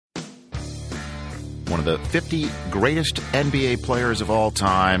one of the 50 greatest NBA players of all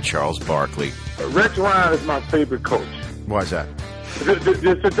time, Charles Barkley. Rich Ryan is my favorite coach. Why is that?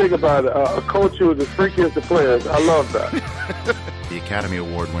 Just to think about it, a coach who is as freaky as the players. I love that. The Academy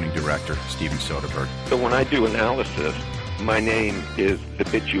Award-winning director, Steven Soderbergh. So when I do analysis, my name is The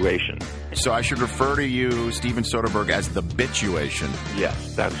Bituation. So I should refer to you, Steven Soderbergh, as The Bituation.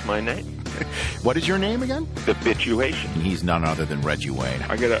 Yes, that's my name. What is your name again? The Bituation. He's none other than Reggie Wayne.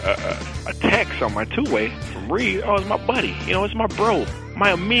 I get a text on my two-way from Reed. Oh, it's my buddy. You know, it's my bro,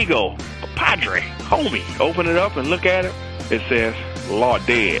 my amigo, a padre, homie. Open it up and look at it. It says, Law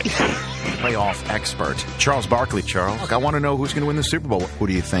dead. Playoff expert, Charles Barkley. Charles, look, I want to know who's going to win the Super Bowl. Who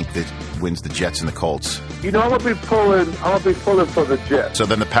do you think that wins the Jets and the Colts? You know, I'm gonna be pulling for the Jets. So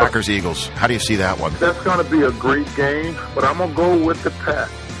then the Packers-Eagles. How do you see that one? That's gonna be a great game, but I'm gonna go with the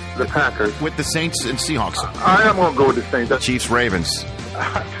Packers. With the Saints and Seahawks. I am gonna go with the Saints. Chiefs-Ravens.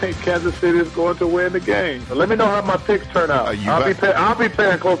 I think Kansas City is going to win the game. Let me know how my picks turn out. I'll be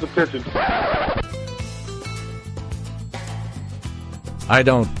paying close attention. I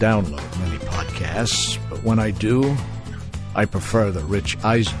don't download many podcasts, but when I do, I prefer the Rich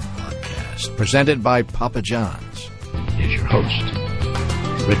Eisen podcast, presented by Papa John's. Here's your host,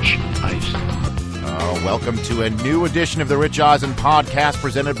 Rich Eisen. Welcome to a new edition of the Rich Eisen podcast,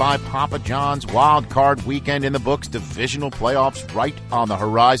 presented by Papa John's. Wild Card weekend in the books, divisional playoffs right on the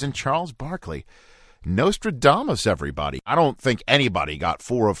horizon. Charles Barkley, Nostradamus, everybody. I don't think anybody got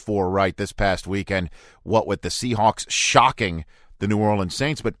 4 of 4 right this past weekend, what with the Seahawks shocking the New Orleans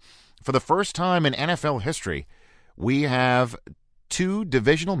Saints. But for the first time in NFL history, we have 2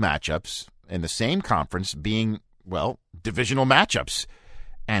 divisional matchups in the same conference being, well, divisional matchups.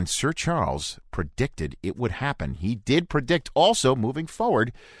 And Sir Charles predicted it would happen. He did predict also, moving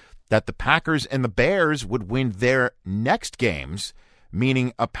forward, that the Packers and the Bears would win their next games,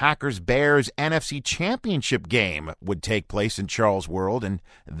 meaning a Packers-Bears NFC Championship game would take place in Charles' world, and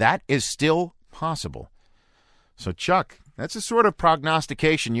that is still possible. So, Chuck, that's the sort of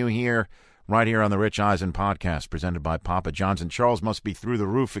prognostication you hear right here on the Rich Eisen podcast, presented by Papa John's. And Charles must be through the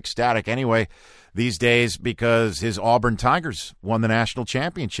roof ecstatic anyway these days because his Auburn Tigers won the national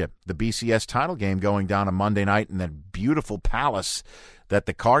championship. The BCS title game going down on Monday night in that beautiful palace that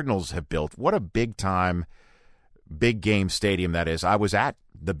the Cardinals have built. What a big-time, big-game stadium that is. I was at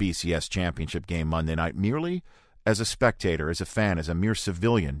the BCS championship game Monday night merely as a spectator, as a fan, as a mere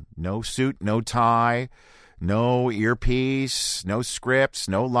civilian. No suit, no tie, no earpiece, no scripts,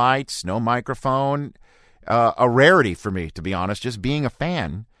 no lights, no microphone. A rarity for me, to be honest, just being a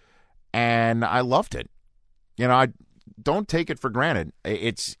fan. And I loved it. You know, I don't take it for granted.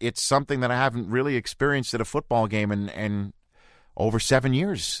 It's something that I haven't really experienced at a football game in over 7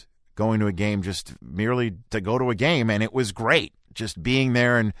 years, going to a game just merely to go to a game. And it was great just being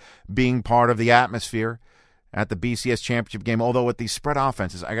there and being part of the atmosphere at the BCS championship game. Although with these spread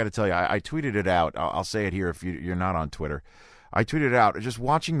offenses, I got to tell you, I tweeted it out. I'll say it here if you're not on Twitter. I tweeted it out. Just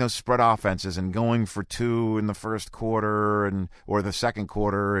watching those spread offenses and going for 2 in the first quarter or the second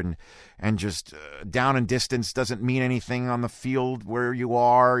quarter and just down and distance doesn't mean anything on the field where you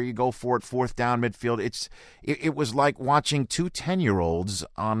are. You go for it, 4th down midfield. It was like watching 2 10-year-olds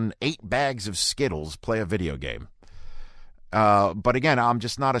on 8 bags of Skittles play a video game. But again, I'm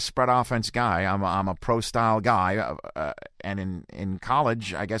just not a spread offense guy. I'm a pro-style guy. And in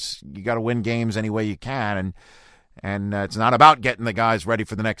college, I guess you got to win games any way you can. And it's not about getting the guys ready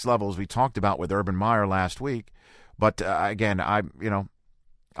for the next level, as we talked about with Urban Meyer last week. But again,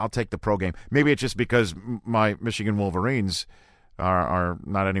 I'll take the pro game. Maybe it's just because my Michigan Wolverines are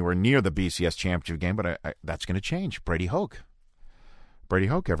not anywhere near the BCS championship game, but that's going to change. Brady Hoke,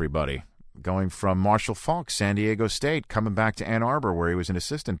 everybody. Going from Marshall Faulk, San Diego State, coming back to Ann Arbor, where he was an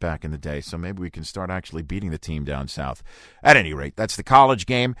assistant back in the day. So maybe we can start actually beating the team down south. At any rate, that's the college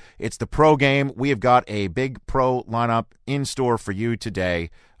game. It's the pro game. We have got a big pro lineup in store for you today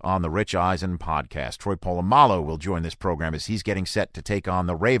on the Rich Eisen podcast. Troy Polamalu will join this program as he's getting set to take on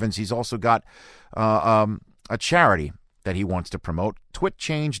the Ravens. He's also got a charity that he wants to promote,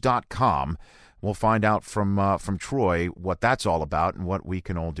 twitchange.com. We'll find out from Troy what that's all about and what we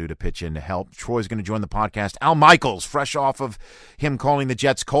can all do to pitch in to help. Troy's going to join the podcast. Al Michaels, fresh off of him calling the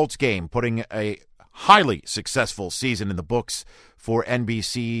Jets-Colts game, putting a highly successful season in the books for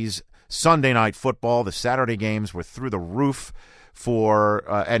NBC's Sunday Night Football. The Saturday games were through the roof for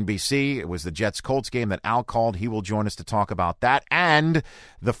NBC. It was the Jets-Colts game that Al called. He will join us to talk about that. And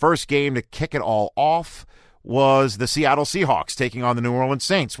the first game to kick it all off was the Seattle Seahawks taking on the New Orleans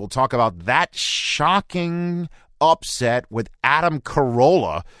Saints. We'll talk about that shocking upset with Adam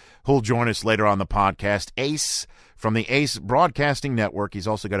Carolla who'll join us later on the podcast. Ace from the Ace Broadcasting Network. He's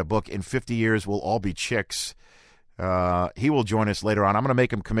also got a book, In 50 Years We'll All Be Chicks. He will join us later on. I'm going to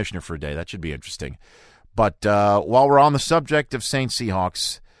make him commissioner for a day. That should be interesting. But while we're on the subject of Saints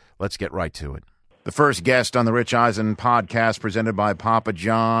Seahawks, let's get right to it. The first guest on the Rich Eisen podcast, presented by Papa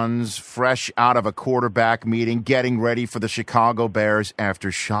John's, fresh out of a quarterback meeting, getting ready for the Chicago Bears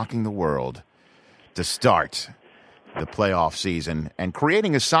after shocking the world to start the playoff season and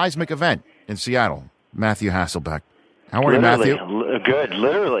creating a seismic event in Seattle. Matthew Hasselbeck. How are you, Matthew? Good.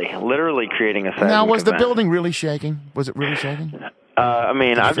 Literally creating a seismic event. Now, was the building really shaking? Was it really shaking?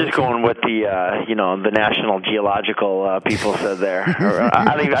 I'm just going with the National Geological people said there.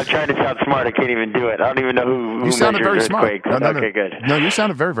 I'm trying to sound smart. I can't even do it. I don't even know who you sounded very earthquakes. Smart. No, okay, good. No, you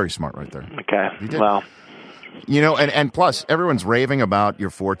sounded very, very smart right there. Okay, you did. Well. And plus, everyone's raving about your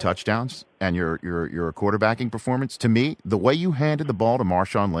 4 touchdowns and your quarterbacking performance. To me, the way you handed the ball to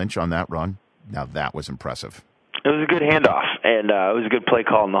Marshawn Lynch on that run, now that was impressive. It was a good handoff, and it was a good play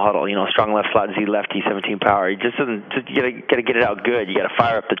call in the huddle. Strong left slot, Z lefty, 17 power. You just doesn't. You gotta get it out good. You gotta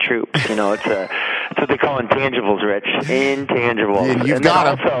fire up the troops. It's what they call intangibles, Rich. Intangibles. And you've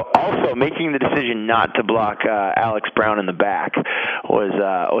got them. Also, making the decision not to block Alex Brown in the back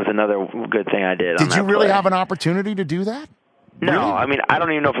was another good thing I did. Did you really have an opportunity to do that? No, really? I don't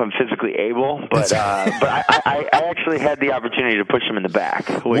even know if I'm physically able, but I actually had the opportunity to push him in the back,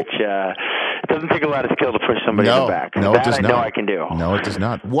 which doesn't take a lot of skill to push somebody in the back. No, that it does I not. know I can do. No, it does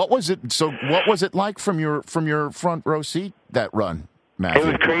not. What was it like from your front row seat, that run, Matthew? It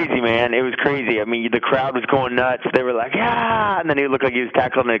was crazy, man. It was crazy. The crowd was going nuts. They were like, ah, and then he looked like he was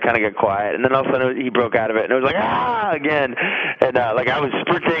tackled, and it kind of got quiet. And then all of a sudden he broke out of it, and it was like, ah, again. And I was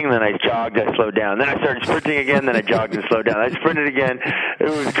sprinting, then I jogged, I slowed down. Then I started sprinting again, then I jogged and slowed down. I sprinted again. It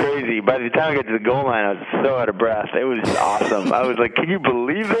was crazy. By the time I got to the goal line, I was so out of breath. It was awesome. I was like, can you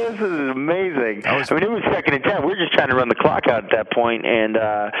believe this? This is amazing. It was 2nd and 10. We were just trying to run the clock out at that point, and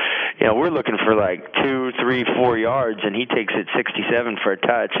we're looking for like 2, 3, 4 yards, and he takes it 67 for a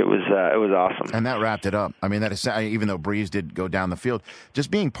touch. It was awesome. And that wrapped it up. That is, even though Breeze did go down the field,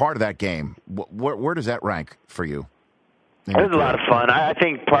 just being part of that game, where does that rank for you? It was a lot of fun. I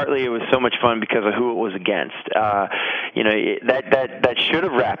think partly it was so much fun because of who it was against. That should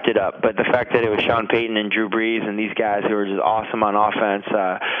have wrapped it up, but the fact that it was Sean Payton and Drew Brees and these guys who were just awesome on offense,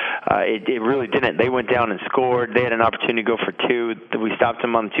 it really didn't. They went down and scored. They had an opportunity to go for 2. We stopped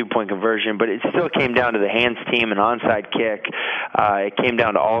them on the 2-point conversion, but it still came down to the hands team and onside kick. It came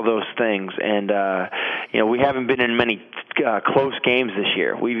down to all those things, and we haven't been in many close games this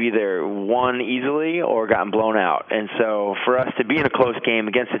year. We've either won easily or gotten blown out, and so for us to be in a close game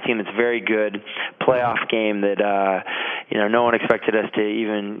against a team that's very good, playoff game that no one expected us to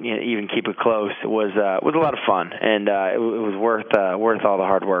even keep it close was a lot of fun, and it was worth all the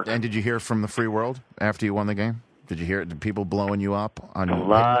hard work. And did you hear from the free world after you won the game? Did you hear people blowing you up on a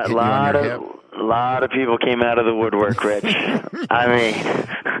lot of people came out of the woodwork, Rich.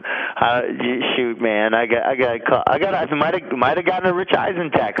 Shoot, man, I might have gotten a Rich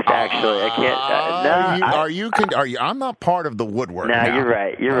Eisen text. Actually, I can't. I'm not part of the woodwork. No, now. You're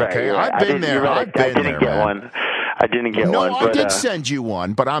right. Okay? You're right. I've been there. I didn't get one. I didn't get one. No, I did send you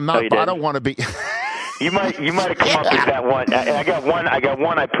one, but I'm not. I don't want to be. You might have come up with that one. I got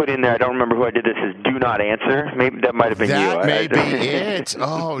one I put in there. I don't remember who I did this as. Do not answer. Maybe that might have been you. That may be it.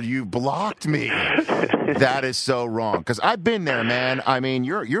 Oh, you blocked me. That is so wrong. Because I've been there, man.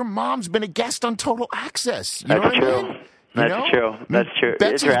 Your mom's been a guest on Total Access. You know what I mean? That's true.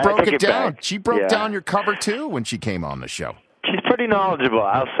 Betsy's broke it down. She broke down your cover too when she came on the show. She's pretty knowledgeable.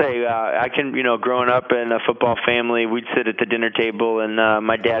 I'll say, growing up in a football family, we'd sit at the dinner table, and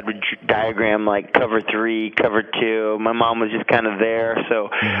my dad would diagram like cover 3, cover 2. My mom was just kind of there, so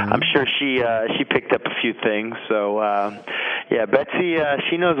I'm sure she picked up a few things. So, Betsy,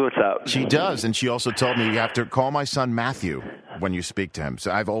 she knows what's up. She does, and she also told me you have to call my son Matthew when you speak to him.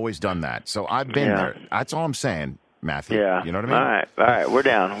 So I've always done that. So I've been there. That's all I'm saying. Matthew. Yeah. You know what I mean? All right. We're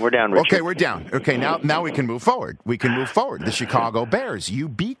down, Richard. Okay, we're down. Okay, now we can move forward. The Chicago Bears, you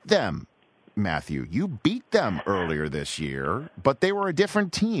beat them. Matthew, you beat them earlier this year, but they were a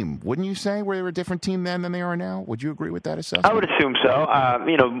different team. Wouldn't you say they were a different team then than they are now? Would you agree with that assessment? I would assume so.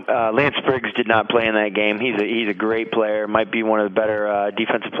 Lance Briggs did not play in that game. He's a great player, might be one of the better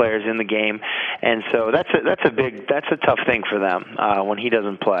defensive players in the game, and so that's a tough thing for them when he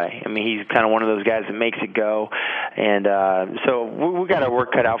doesn't play. He's kind of one of those guys that makes it go, and so we got our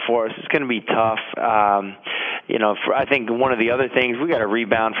work cut out for us. It's going to be tough. I think one of the other things, we got to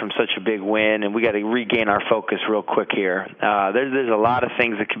rebound from such a big win win, and we got to regain our focus real quick here. There's a lot of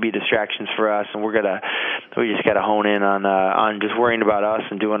things that could be distractions for us, and we just got to hone in on just worrying about us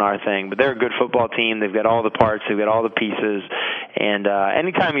and doing our thing. But they're a good football team. They've got all the parts. They've got all the pieces. And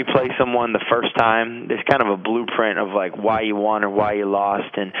anytime you play someone the first time, there's kind of a blueprint of like why you won or why you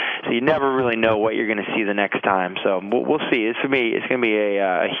lost, and so you never really know what you're going to see the next time. So we'll see. It's going to be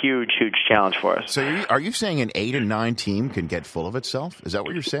a huge challenge for us. So are you saying an 8-9 team can get full of itself? Is that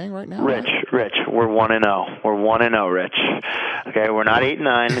what you're saying right now? Rich, we're 1-0. We're 1-0, Rich. Okay, we're not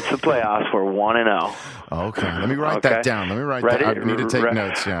 8-9. It's the playoffs. We're 1-0. Okay, let me write that down. Let me write that. I need to take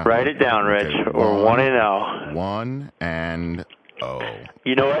notes. Yeah. Write it down, Rich. Okay. We're 1-0. 1-0.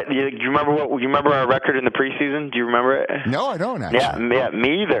 You know what? You remember our record in the preseason? Do you remember it? No, I don't actually. Yeah,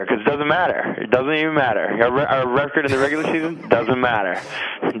 me either. Because it doesn't matter. It doesn't even matter. Our record in the regular season doesn't matter.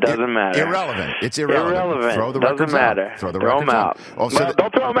 It doesn't matter. Irrelevant. It's irrelevant. Throw the records matter. Out. Throw them out. Oh,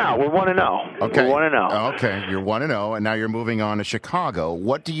 don't throw them out. We're 1-0. Okay. We're 1-0. Okay, you're 1-0, and now you're moving on to Chicago.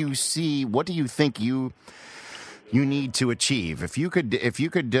 What do you see? What do you think you need to achieve? If you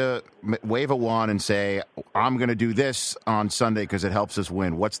could wave a wand and say, I'm going to do this on Sunday because it helps us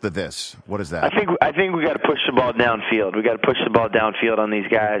win, what's the this? What is that? I think we got to push the ball downfield. We got to push the ball downfield on these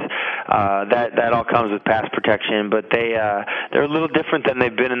guys. That all comes with pass protection, but they're a little different than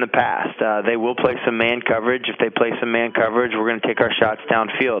they've been in the past. They will play some man coverage. If they play some man coverage, we're going to take our shots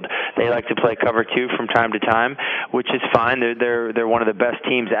downfield. They like to play cover 2 from time to time, which is fine. They're one of the best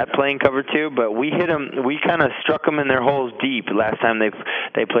teams at playing cover 2, but we hit them. We kind of struck them in their holes deep last time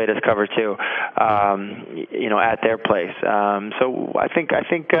they played us cover 2, at their place. So I think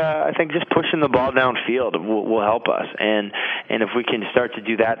just pushing the ball downfield will help us, and if we can start to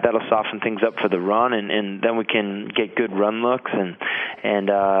do that, that'll soften things up for the run, and then we can get good run looks, and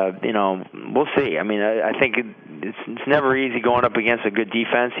we'll see. I mean, I think it's never easy going up against a good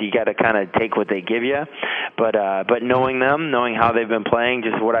defense. You got to kind of take what they give you, but knowing them, knowing how they've been playing,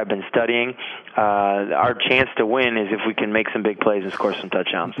 just what I've been studying, our chance to win is if we can make some big plays and score some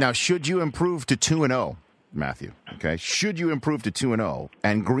touchdowns. Now, should you improve to 2-0, Matthew? Okay, should you improve to 2-0,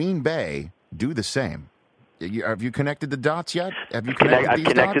 and Green Bay do the same? Have you connected the dots yet? Have you connected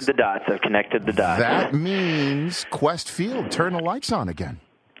these dots? I've connected the dots. That means Quest Field, turn the lights on again.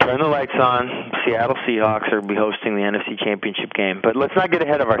 Turn the lights on. Seattle Seahawks will be hosting the NFC Championship game, but let's not get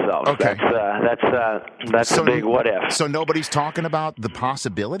ahead of ourselves. Okay. That's a big what if. So nobody's talking about the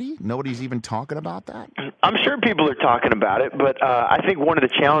possibility? Nobody's even talking about that? I'm sure people are talking about it, but I think one of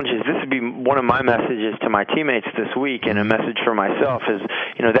the challenges, this would be one of my messages to my teammates this week, and a message for myself is,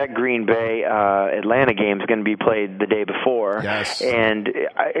 that Green Bay Atlanta game is going to be played the day before. Yes. And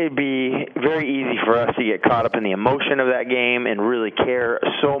it'd be very easy for us to get caught up in the emotion of that game and really care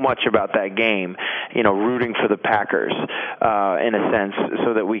so much about that game, rooting for the Packers in a sense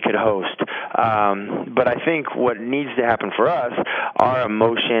so that we could host. But I think what needs to happen for us, our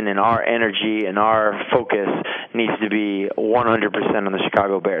emotion and our energy and our focus needs to be 100% on the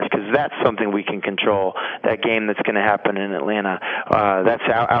Chicago Bears, because that's something we can control. That game that's going to happen in Atlanta, that's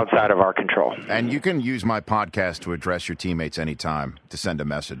outside of our control. And you can use my podcast to address your teammates anytime to send a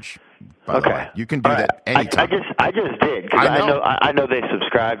message. By the way, you can do that anytime. I just did, because I know they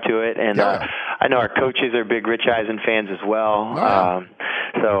subscribe to it, and I know our coaches are big Rich Eisen fans as well.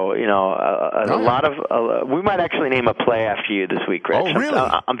 So a lot of we might actually name a play after you this week, Rich. Oh, really?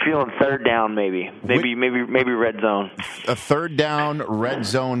 I'm feeling third down, maybe red zone. A third down red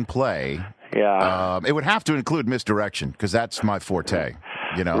zone play. Yeah. It would have to include misdirection, because that's my forte.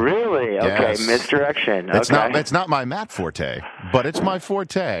 Really? Okay, yes. Misdirection. It's not my Matt forte, but it's my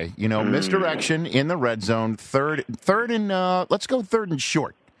forte. Misdirection in the red zone. Third and let's go third and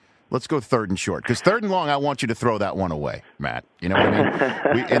short. Let's go third and short, because third and long, I want you to throw that one away, Matt. You know what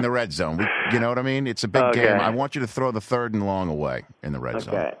I mean? In the red zone. You know what I mean? It's a big game. I want you to throw the third and long away in the red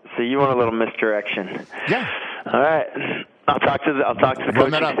zone. Okay. So you want a little misdirection? Yeah. All right. I'll talk to the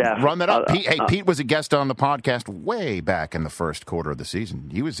coaching staff. Run that up. Pete was a guest on the podcast way back in the first quarter of the season.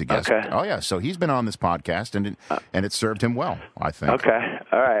 He was a guest. Okay. Oh yeah, so he's been on this podcast, and it served him well, I think. Okay.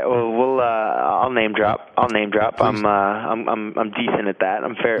 All right. Well, I'll name drop. Please. I'm decent at that.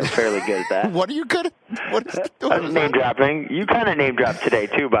 I'm fairly good at that. What are you good at? What is name dropping. You kind of name dropped today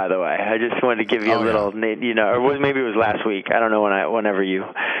too, by the way. I just wanted to give you a little, or maybe it was last week. I don't know whenever you.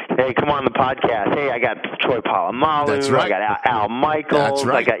 Hey, come on the podcast. Hey, I got Troy Polamalu. That's right. I got Al Michaels. That's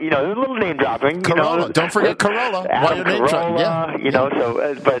right. I got a little name dropping. Carolla. Don't forget Carolla. Adam Carolla. Yeah.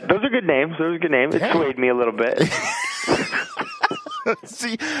 So but those are good names. It swayed me a little bit.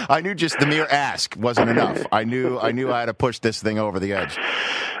 See, I knew just the mere ask wasn't enough. I knew I had to push this thing over the edge.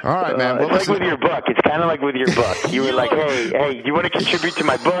 All right, man. Well, it's like with your book. It's kind of like with your book. You were like, hey, do you want to contribute to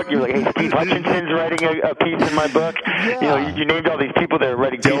my book? You were like, hey, Steve Hutchinson's writing a piece in my book. Yeah. You named all these people that are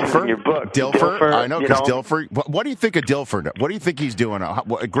writing pieces in your book. Dilfer. I know, because Dilfer. What do you think of Dilfer? What do you think he's doing?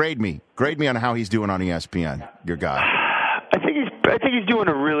 Grade me on how he's doing on ESPN, your guy. I think he's doing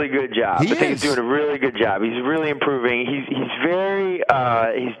a really good job. He's doing a really good job. He's really improving. He's very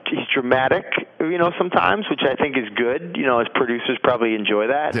he's dramatic, sometimes, which I think is good. As producers probably enjoy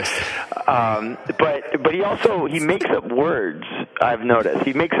that. Yes. But he makes up words. I've noticed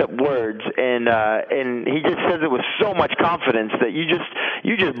he makes up words, and he just says it with so much confidence that you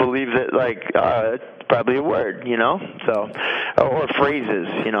just believe that probably a word, so or phrases,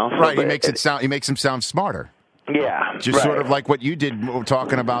 Right. He makes him sound smarter. Yeah. Just sort of like what you did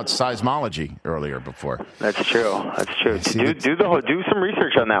talking about seismology earlier before. That's true. Do some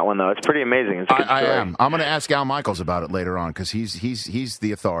research on that one, though. It's pretty amazing. It's a good story. I am. I'm going to ask Al Michaels about it later on, because he's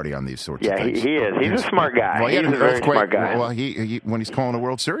the authority on these sorts of things. Yeah, he is. He's a smart guy. Well, he's a very smart guy. Well, he when he's calling the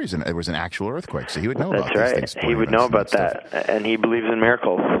World Series, and it was an actual earthquake, so he would know about these things. He would know about that, and he believes in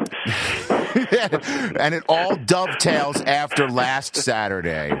miracles. And it all dovetails after last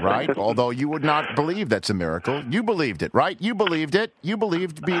Saturday, right? Although you would not believe that's a miracle. You believed it, right? You believed it. You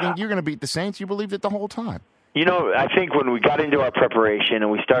believed you're going to beat the Saints. You believed it the whole time. I think when we got into our preparation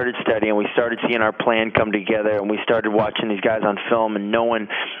and we started studying, we started seeing our plan come together, and we started watching these guys on film and knowing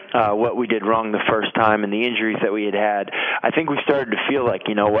what we did wrong the first time and the injuries that we had, I think we started to feel like,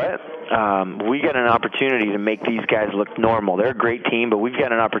 you know what? We got an opportunity to make these guys look normal. They're a great team, but we've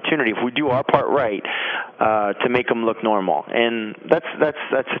got an opportunity, if we do our part right, to make them look normal. And I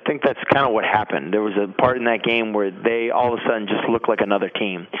think that's kind of what happened. There was a part in that game where they all of a sudden just looked like another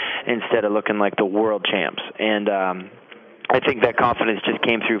team instead of looking like the world champs. And I think that confidence just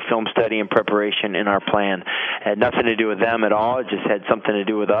came through film study and preparation in our plan. It had nothing to do with them at all. It just had something to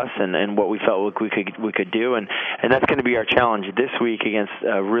do with us and what we felt like we could do. And that's going to be our challenge this week against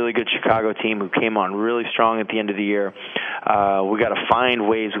a really good Chicago team who came on really strong at the end of the year. We got to find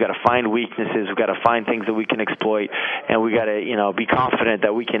ways. We got to find weaknesses. We got to find things that we can exploit, and we got to be confident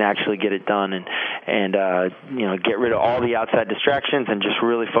that we can actually get it done and get rid of all the outside distractions and just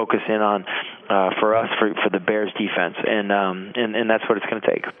really focus in on for the Bears defense. And that's what it's going to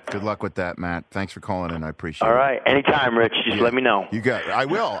take. Good luck with that, Matt. Thanks for calling in. I appreciate it. All right. Anytime, Rich. Just let me know. You got it. I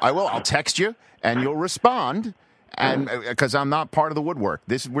will. I'll text you, and you'll respond. And because I'm not part of the woodwork,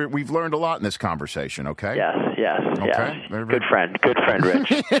 we've learned a lot in this conversation. Okay. Yes. Okay. Yes. Good friend,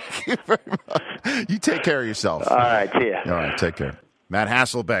 Rich. Thank you very much. You take care of yourself. All right. See ya. All right. Take care. Matt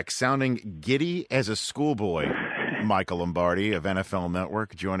Hasselbeck, sounding giddy as a schoolboy. Michael Lombardi of NFL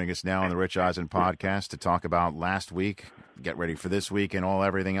Network joining us now on the Rich Eisen podcast to talk about last week, get ready for this week, and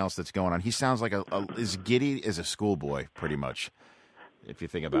everything else that's going on. He sounds like as giddy as a schoolboy, pretty much, if you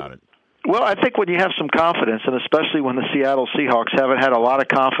think about it. Well, I think when you have some confidence, and especially when the Seattle Seahawks haven't had a lot of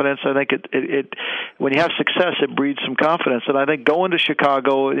confidence, I think it when you have success, it breeds some confidence. And I think going to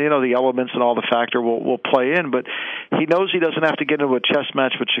Chicago, the elements and all the factor will play in, but he knows he doesn't have to get into a chess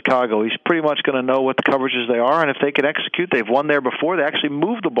match with Chicago. He's pretty much going to know what the coverages they are, and if they can execute, they've won there before. They actually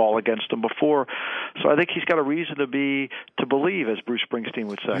moved the ball against them before, so I think he's got a reason to believe, as Bruce Springsteen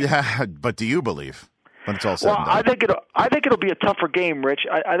would say. Yeah, but do you believe? When it's all said and done. I think it'll be a tougher game, Rich.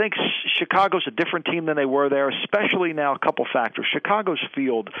 I think Chicago's a different team than they were there, especially now a couple factors. Chicago's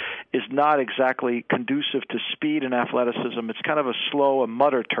field is not exactly conducive to speed and athleticism. It's kind of a slow and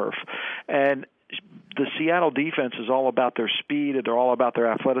mutter turf. And the Seattle defense is all about their speed, and they're all about their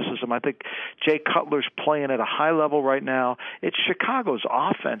athleticism. I think Jay Cutler's playing at a high level right now. It's Chicago's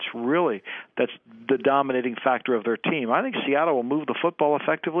offense, really, that's the dominating factor of their team. I think Seattle will move the football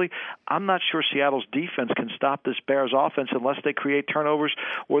effectively. I'm not sure Seattle's defense can stop this Bears offense unless they create turnovers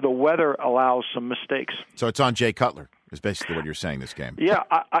or the weather allows some mistakes. So it's on Jay Cutler. Is basically what you're saying this game. Yeah,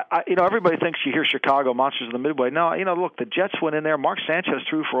 everybody thinks you hear Chicago, Monsters of the Midway. No, look, the Jets went in there. Mark Sanchez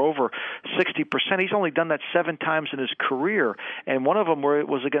threw for over 60%. He's only done that 7 times in his career, and one of them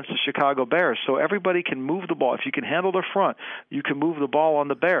was against the Chicago Bears. So everybody can move the ball. If you can handle the front, you can move the ball on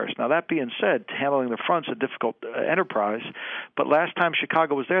the Bears. Now, that being said, handling the front's a difficult enterprise, but last time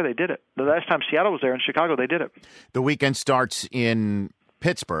Chicago was there, they did it. The last time Seattle was there in Chicago, they did it. The weekend starts in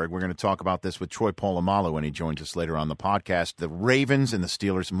Pittsburgh. We're going to talk about this with Troy Polamalu when he joins us later on the podcast. The Ravens and the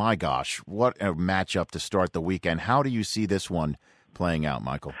Steelers, my gosh, what a matchup to start the weekend. How do you see this one playing out,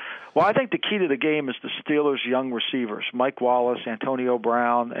 Michael? Well, I think the key to the game is the Steelers' young receivers, Mike Wallace, Antonio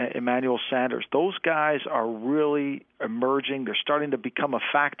Brown, Emmanuel Sanders. Those guys are really emerging. They're starting to become a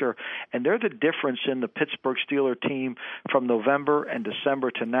factor, and they're the difference in the Pittsburgh Steelers team from November and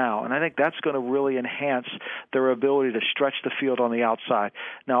December to now. And I think that's going to really enhance their ability to stretch the field on the outside.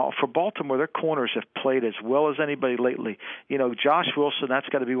 Now, for Baltimore, their corners have played as well as anybody lately. You know, Josh Wilson, that's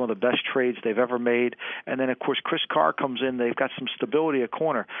got to be one of the best trades they've ever made. And then, of course, Chris Carr comes in. They've got some stability at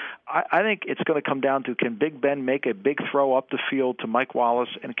corner. I think it's going to come down to, can Big Ben make a big throw up the field to Mike Wallace,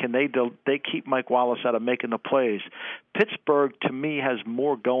 and can they keep Mike Wallace out of making the plays? Pittsburgh, to me, has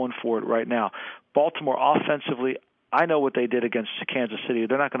more going for it right now. Baltimore offensively, I know what they did against Kansas City.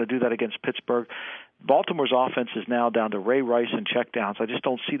 They're not going to do that against Pittsburgh. Baltimore's offense is now down to Ray Rice and checkdowns. I just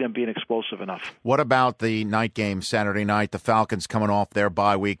don't see them being explosive enough. What about the night game Saturday night? The Falcons coming off their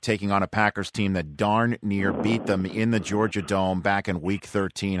bye week, taking on a Packers team that darn near beat them in the Georgia Dome back in Week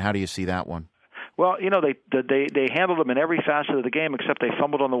 13. How do you see that one? Well, you know, they handled them in every facet of the game except they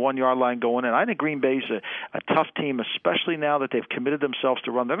fumbled on the 1-yard line going in. I think Green Bay's a tough team, especially now that they've committed themselves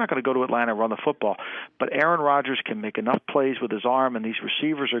to run. They're not going to go to Atlanta and run the football, but Aaron Rodgers can make enough plays with his arm, and these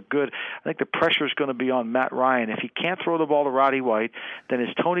receivers are good. I think the pressure is going to be on Matt Ryan. If he can't throw the ball to Roddy White, then is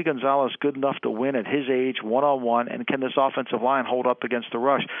Tony Gonzalez good enough to win at his age, one-on-one, and can this offensive line hold up against the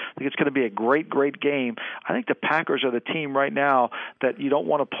rush? I think it's going to be a great, great game. I think the Packers are the team right now that you don't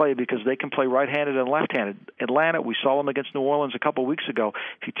want to play because they can play right-handed and left-handed. Atlanta, we saw them against New Orleans a couple weeks ago.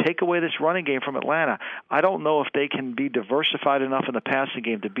 If you take away this running game from Atlanta, I don't know if they can be diversified enough in the passing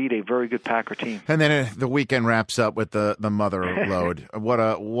game to beat a very good Packer team. And then the weekend wraps up with the mother load.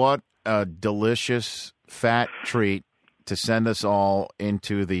 What a delicious fat treat to send us all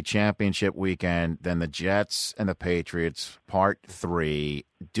into the championship weekend. Then the Jets and the Patriots, Part 3.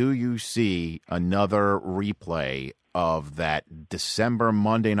 Do you see another replay of that December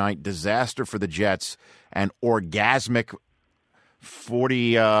Monday night disaster for the Jets and orgasmic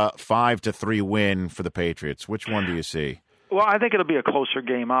 45-3 win for the Patriots? Which one do you see? Well, I think it'll be a closer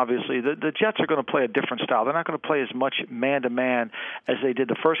game, obviously. The Jets are going to play a different style. They're not going to play as much man-to-man as they did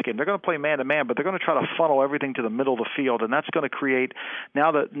the first game. They're going to play man-to-man, but they're going to try to funnel everything to the middle of the field, and that's going to create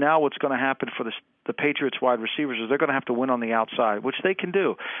now what's going to happen for the Patriots wide receivers is they're going to have to win on the outside, which they can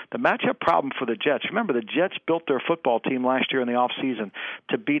do. The matchup problem for the Jets, remember, the Jets built their football team last year in the offseason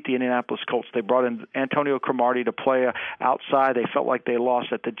to beat the Indianapolis Colts. They brought in Antonio Cromartie to play outside. They felt like they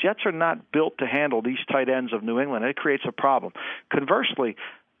lost it. The Jets are not built to handle these tight ends of New England. It creates a problem. Conversely,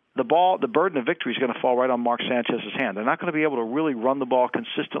 the burden of victory is going to fall right on Mark Sanchez's hand. They're not going to be able to really run the ball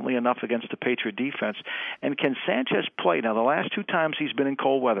consistently enough against the Patriot defense. And can Sanchez play? Now, the last two times he's been in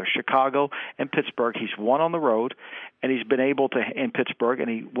cold weather, Chicago and Pittsburgh, he's won on the road, and he's been able to in Pittsburgh, and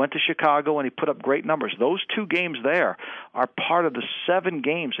he went to Chicago and he put up great numbers. Those two games there are part of the 7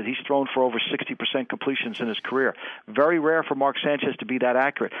 games that he's thrown for over 60% completions in his career. Very rare for Mark Sanchez to be that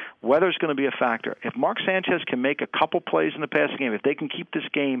accurate. Weather's going to be a factor. If Mark Sanchez can make a couple plays in the passing game, if they can keep this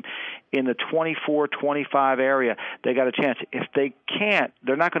game in the 24-25 area, they got a chance. If they can't,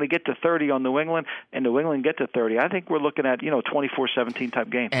 they're not going to get to 30 on New England, and New England get to 30. I think we're looking at, 24-17 type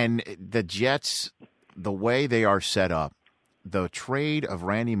game. And the Jets, the way they are set up, the trade of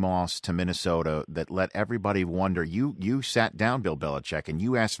Randy Moss to Minnesota that let everybody wonder. You sat down, Bill Belichick, and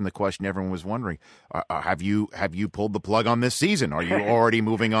you asked him the question everyone was wondering: Have you pulled the plug on this season? Are you already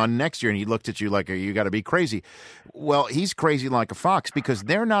moving on next year? And he looked at you like, you got to be crazy. Well, he's crazy like a fox because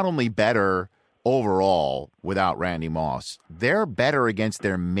they're not only better overall without Randy Moss, they're better against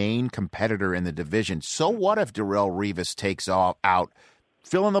their main competitor in the division. So what if Darrelle Revis takes out?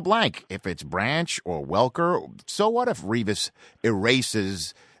 Fill in the blank. If it's Branch or Welker, so what if Revis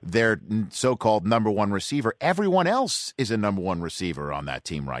erases their so-called number one receiver? Everyone else is a number one receiver on that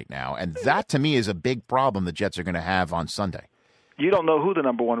team right now. And that, to me, is a big problem the Jets are going to have on Sunday. You don't know who the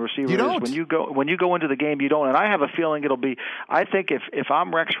number one receiver is. When you go into the game, you don't. And I have a feeling it'll be. I think if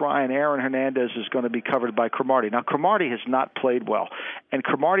I'm Rex Ryan, Aaron Hernandez is going to be covered by Cromartie. Now, Cromartie has not played well, and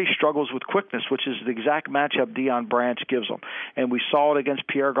Cromartie struggles with quickness, which is the exact matchup Deion Branch gives him. And we saw it against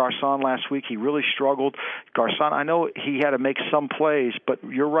Pierre Garçon last week. He really struggled. Garçon, I know he had to make some plays, but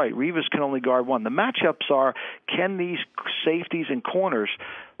you're right. Revis can only guard one. The matchups are: can these safeties and corners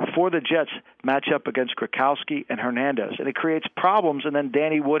for the Jets match up against Krakowski and Hernandez? And it creates problems. And then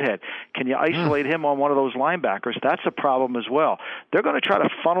Danny Woodhead, can you isolate him on one of those linebackers? That's a problem as well. They're going to try to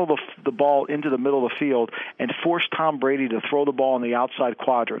funnel the ball into the middle of the field and force Tom Brady to throw the ball in the outside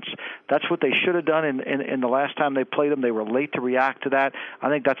quadrants. That's what they should have done in the last time they played them. They were late to react to that. I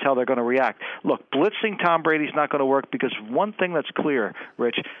think that's how they're going to react. Look, blitzing Tom Brady's not going to work because one thing that's clear,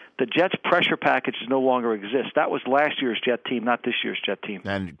 Rich, the Jets' pressure package no longer exists. That was last year's Jet team, not this year's Jet team.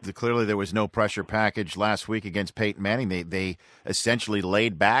 And mean, clearly there was no pressure package last week against Peyton Manning. They essentially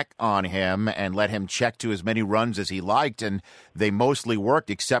laid back on him and let him check to as many runs as he liked, and they mostly worked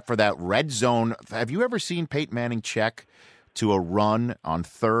except for that red zone. Have you ever seen Peyton Manning check to a run on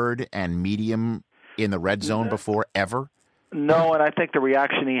third and medium in the red zone before, ever? No, and I think the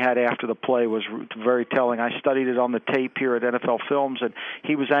reaction he had after the play was very telling. I studied it on the tape here at NFL Films, and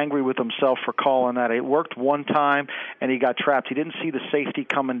he was angry with himself for calling that. It worked one time, and he got trapped. He didn't see the safety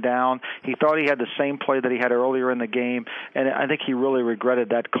coming down. He thought he had the same play that he had earlier in the game, and I think he really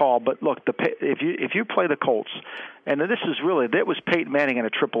regretted that call. But look, if you play the Colts, and this is really, that was Peyton Manning and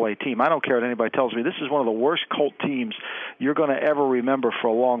a AAA team. I don't care what anybody tells me. This is one of the worst Colt teams you're going to ever remember for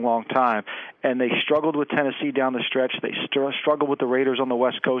a long, long time. And they struggled with Tennessee down the stretch. They struggled with the Raiders on the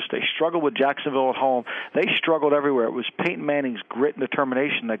West Coast. They struggled with Jacksonville at home. They struggled everywhere. It was Peyton Manning's grit and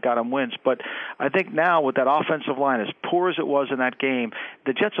determination that got him wins. But I think now with that offensive line, as poor as it was in that game,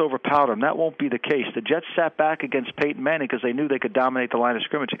 the Jets overpowered them. That won't be the case. The Jets sat back against Peyton Manning because they knew they could dominate the line of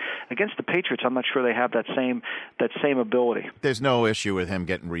scrimmage. Against the Patriots, I'm not sure they have that same ability. There's no issue with him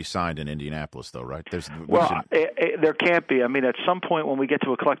getting re-signed in Indianapolis, though, right? There can't be. I mean, at some point when we get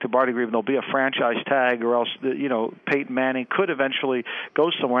to a collective bargaining agreement, there'll be a franchise tag, or else Peyton Manning could eventually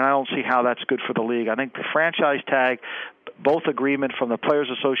go somewhere, and I don't see how that's good for the league. I think the franchise tag, both agreement from the Players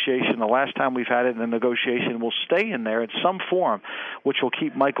Association, the last time we've had it in the negotiation, will stay in there in some form, which will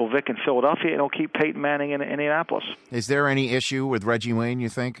keep Michael Vick in Philadelphia and it'll keep Peyton Manning in Indianapolis. Is there any issue with Reggie Wayne, you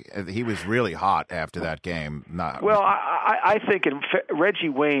think? He was really hot after that game. Well, I think Reggie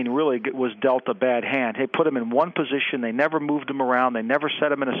Wayne really was dealt a bad hand. They put him in one position. They never moved him around. They never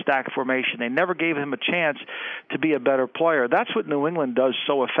set him in a stack formation. They never gave him a chance to be a better player. That's what New England does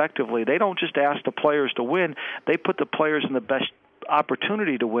so effectively. They don't just ask the players to win. They put the players in the best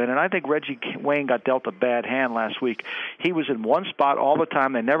opportunity to win, and I think Reggie Wayne got dealt a bad hand last week. He was in one spot all the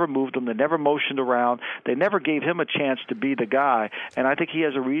time. They never moved him. They never motioned around. They never gave him a chance to be the guy, and I think he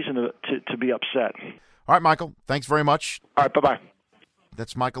has a reason to be upset. All right, Michael, thanks very much. All right, bye-bye.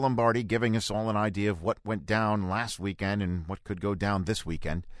 That's Michael Lombardi giving us all an idea of what went down last weekend and what could go down this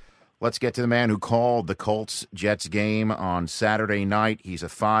weekend. Let's get to the man who called the Colts-Jets game on Saturday night. He's a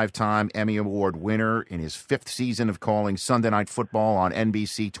 5-time Emmy Award winner in his 5th season of calling Sunday Night Football on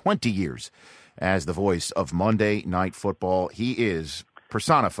NBC, 20 years as the voice of Monday Night Football. He is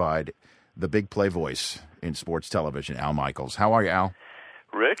personified the big play voice in sports television, Al Michaels. How are you, Al?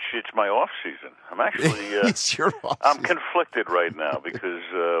 Rich, it's my off season. I'm actually it's your off I'm season. conflicted right now because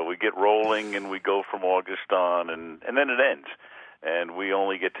we get rolling and we go from August on and then it ends. And we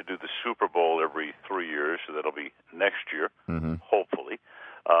only get to do the Super Bowl every 3 years, so that'll be next year, hopefully.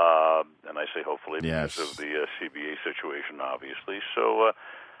 And I say hopefully because of the CBA situation, obviously. So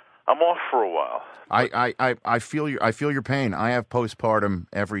I'm off for a while. I feel your pain. I have postpartum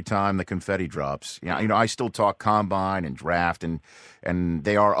every time the confetti drops. I still talk combine and draft, and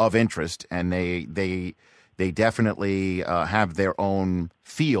they are of interest, and they definitely have their own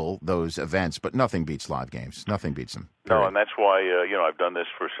feel, those events, but nothing beats live games. Nothing beats them. No, and that's why I've done this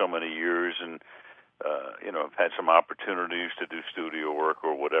for so many years, and I've had some opportunities to do studio work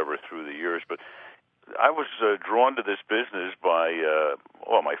or whatever through the years. But I was drawn to this business by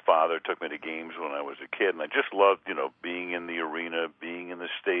my father took me to games when I was a kid, and I just loved being in the arena, being in the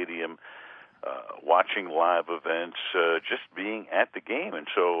stadium, watching live events, just being at the game, and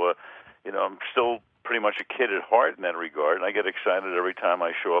so I'm still pretty much a kid at heart in that regard, and I get excited every time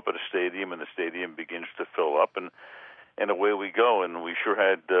I show up at a stadium and the stadium begins to fill up, and away we go. And we sure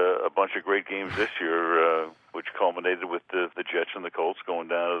had a bunch of great games this year, which culminated with the Jets and the Colts going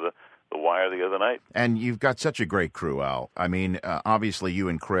down to the wire the other night. And you've got such a great crew, Al. I mean, obviously you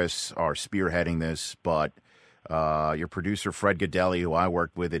and Chris are spearheading this, but your producer, Fred Godelli, who I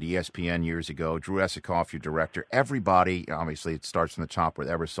worked with at ESPN years ago, Drew Esikoff, your director, everybody, obviously it starts from the top with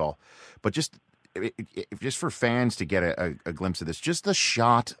Ebersol, but just for fans to get a glimpse of this, just the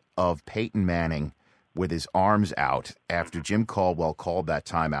shot of Peyton Manning with his arms out after Jim Caldwell called that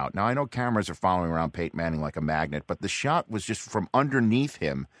timeout. Now, I know cameras are following around Peyton Manning like a magnet, but the shot was just from underneath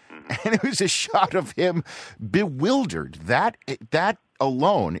him, and it was a shot of him bewildered. That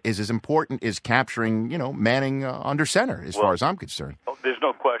alone is as important as capturing, Manning under center, as far as I'm concerned. There's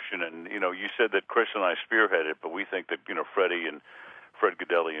no question, and, you said that Chris and I spearheaded, but we think that, Freddie and Fred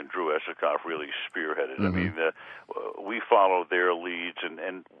Godelli and Drew Esikoff really spearheaded. I mean, we follow their leads,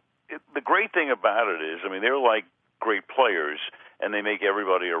 and the great thing about it is, they're like great players, and they make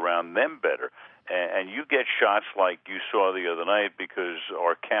everybody around them better. And you get shots like you saw the other night because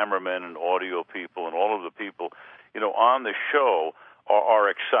our cameramen and audio people and all of the people, on the show are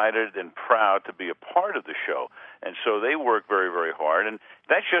excited and proud to be a part of the show. And so they work very, very hard. And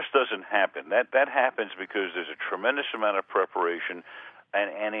that just doesn't happen. That happens because there's a tremendous amount of preparation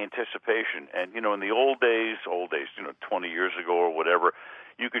and anticipation. And, in the old days, 20 years ago or whatever,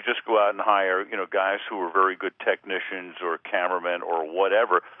 you could just go out and hire, guys who were very good technicians or cameramen or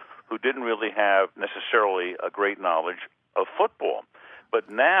whatever who didn't really have necessarily a great knowledge of football. But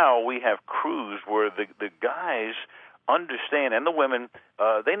now we have crews where the guys understand, and the women,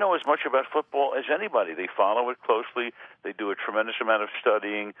 they know as much about football as anybody. They follow it closely. They do a tremendous amount of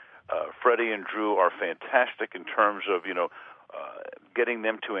studying. Freddie and Drew are fantastic in terms of, getting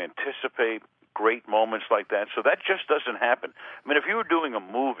them to anticipate great moments like that. So that just doesn't happen. I mean, if you were doing a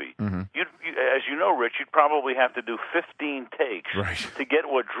movie, you'd, as you know, Rich, you'd probably have to do 15 takes to get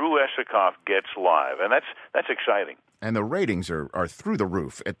what Drew Esikoff gets live, and that's exciting. And the ratings are through the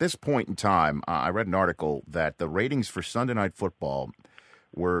roof. At this point in time, I read an article that the ratings for Sunday Night Football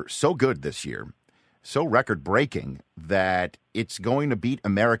were so good this year, so record-breaking, that it's going to beat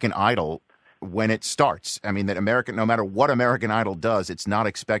American Idol when it starts. I mean, no matter what American Idol does, it's not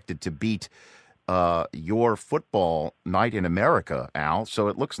expected to beat your football night in America, Al. So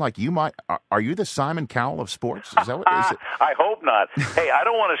it looks like you might. Are you the Simon Cowell of sports? Is that what is it? I hope not. Hey, I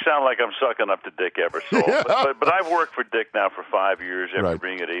don't want to sound like I'm sucking up to Dick Ebersol, but I've worked for Dick now for 5 years after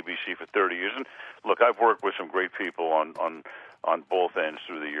being at ABC for 30 years. And look, I've worked with some great people on both ends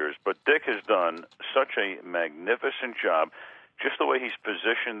through the years. But Dick has done such a magnificent job. Just the way he's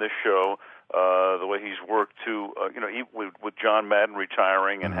positioned this show, the way he's worked to, with John Madden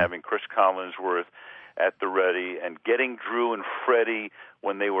retiring and having Chris Collinsworth at the ready, and getting Drew and Freddie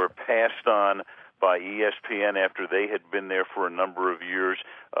when they were passed on by ESPN after they had been there for a number of years.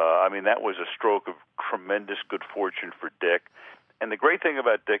 That was a stroke of tremendous good fortune for Dick. And the great thing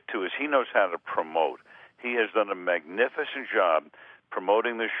about Dick, too, is he knows how to promote. He has done a magnificent job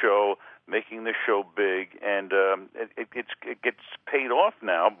promoting the show, making the show big, and it gets paid off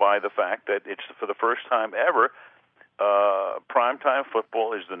now by the fact that it's, for the first time ever, primetime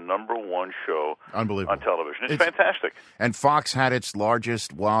football is the number one show on television. It's fantastic. And Fox had its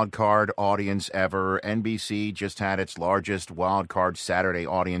largest wild card audience ever. NBC just had its largest wild card Saturday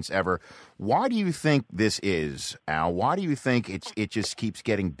audience ever. Why do you think this is, Al? Why do you think it just keeps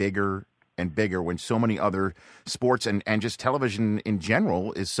getting bigger and bigger when so many other sports and just television in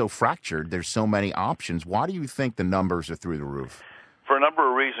general is so fractured? There's so many options. Why do you think the numbers are through the roof? For a number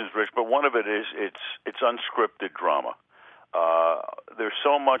of reasons, Rich, but one of it is it's unscripted drama. There's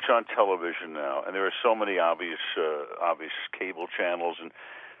so much on television now, and there are so many obvious cable channels and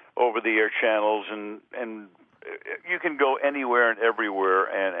over-the-air channels, and you can go anywhere and everywhere,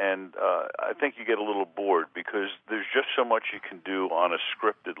 and I think you get a little bored because there's just so much you can do on a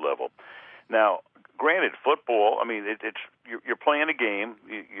scripted level. Now, granted, football, you're playing a game.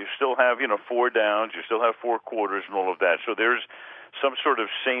 You still have, 4 downs. You still have 4 quarters and all of that. So there's some sort of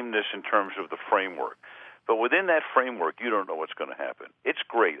sameness in terms of the framework. But within that framework, you don't know what's going to happen. It's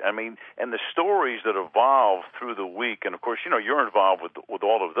great. And the stories that evolve through the week, and of course, you're involved with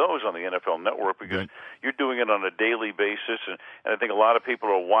all of those on the NFL Network because you're doing it on a daily basis, and I think a lot of people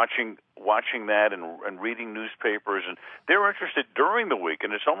are watching that and reading newspapers, and they're interested during the week,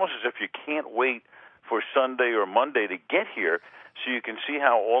 and it's almost as if you can't wait for Sunday or Monday to get here so you can see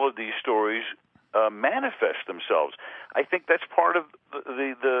how all of these stories manifest themselves. I think that's part of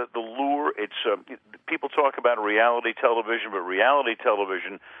the lure. It's people talk about reality television, but reality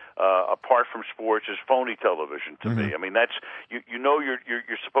television, apart from sports, is phony television to me. That's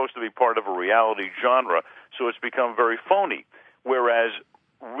you're supposed to be part of a reality genre, so it's become very phony. Whereas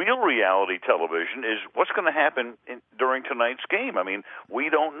real reality television is what's going to happen during tonight's game. We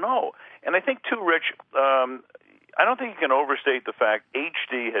don't know. And I think too, Rich, I don't think you can overstate the fact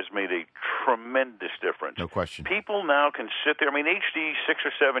HD has made a tremendous difference. No question. People now can sit there. HD 6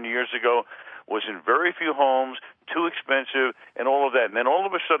 or 7 years ago was in very few homes, too expensive, and all of that. And then all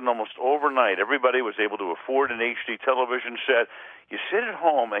of a sudden, almost overnight, everybody was able to afford an HD television set. You sit at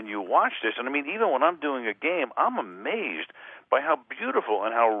home and you watch this, and even when I'm doing a game, I'm amazed by how beautiful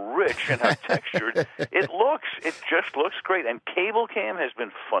and how rich and how textured it looks. It just looks great. And cable cam has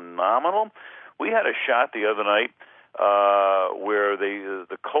been phenomenal. We had a shot the other night where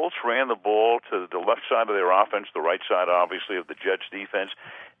the Colts ran the ball to the left side of their offense, the right side, obviously, of the Jets' defense,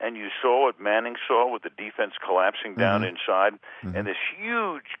 and you saw what Manning saw with the defense collapsing down inside, and this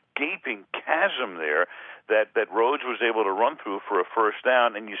huge gaping chasm there that Rhodes was able to run through for a first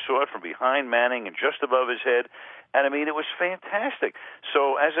down, and you saw it from behind Manning and just above his head. And it was fantastic.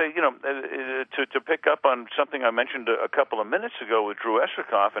 So, as to pick up on something I mentioned a couple of minutes ago with Drew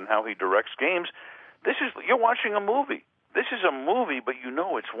Esikoff and how he directs games, you're watching a movie. This is a movie, but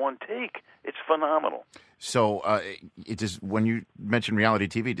it's one take. It's phenomenal. So, when you mention reality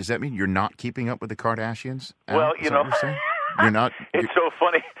TV, does that mean you're not keeping up with the Kardashians? Al? Well, you're not. It's so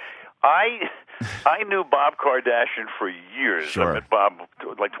funny. I knew Bob Kardashian for years. Sure. I met Bob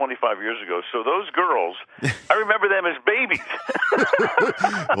like 25 years ago. So those girls, I remember them as babies.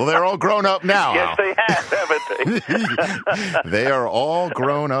 Well, they're all grown up now. Yes, they have, haven't they? They are all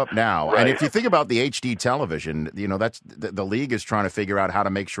grown up now. Right. And if you think about the HD television, that's the league is trying to figure out how to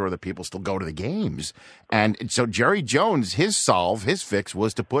make sure that people still go to the games. And so Jerry Jones, his fix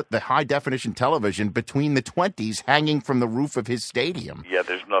was to put the high-definition television between the 20s hanging from the roof of his stadium. Yeah,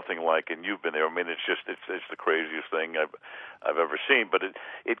 there's nothing like it. And you've been there. I mean, it's the craziest thing I've ever seen. But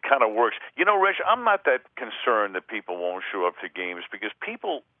it kind of works. Rich, I'm not that concerned that people won't show up to games because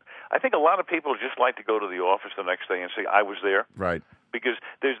I think a lot of people just like to go to the office the next day and say, I was there. Right. Because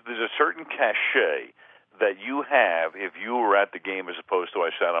there's a certain cachet that you have if you were at the game as opposed to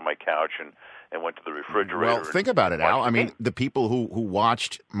I sat on my couch and went to the refrigerator. Well, think about it, Al. I mean, the people who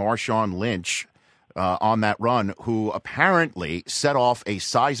watched Marshawn Lynch on that run, who apparently set off a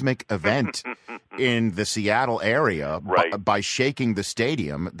seismic event in the Seattle area by shaking the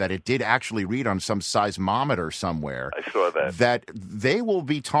stadium, that it did actually read on some seismometer somewhere. I saw that. That they will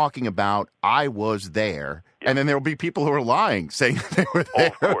be talking about, I was there. And then there will be people who are lying, saying they were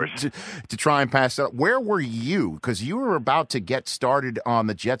there to try and pass it up. Where were you? Because you were about to get started on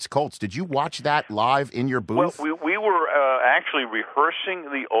the Jets-Colts. Did you watch that live in your booth? Well, we were actually rehearsing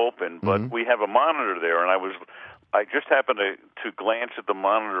the open, but we have a monitor there, and I just happened to glance at the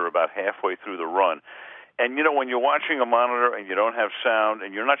monitor about halfway through the run. And, when you're watching a monitor and you don't have sound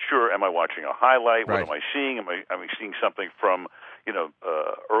and you're not sure, am I watching a highlight? What am I seeing? Am I seeing something from,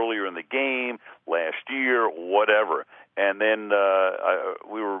 earlier in the game, last year, whatever? And then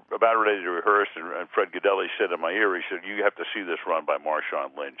we were about ready to rehearse, and Fred Godelli said in my ear, he said, you have to see this run by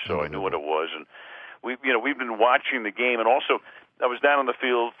Marshawn Lynch. So I knew what it was. And we've been watching the game, and also I was down on the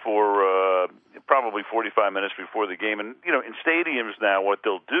field for probably 45 minutes before the game. And, in stadiums now, what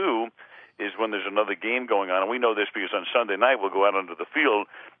they'll do is when there's another game going on, and we know this because on Sunday night we'll go out onto the field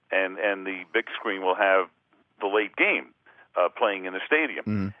and the big screen will have the late game playing in the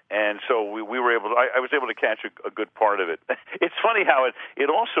stadium. And so we were able to, I was able to catch a good part of it. It's funny how it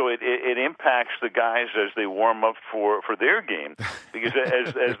also impacts the guys as they warm up for their game, because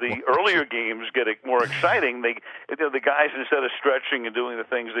as the earlier games get more exciting, the guys, instead of stretching and doing the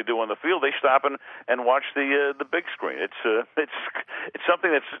things they do on the field, they stop and watch the big screen. It's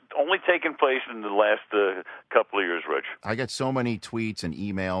something that's only taken place in the last couple of years, Rich. I get so many tweets and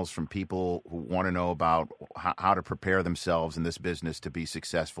emails from people who want to know about how to prepare themselves in this business to be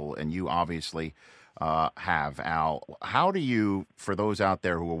successful, and you obviously have, Al. How do you, for those out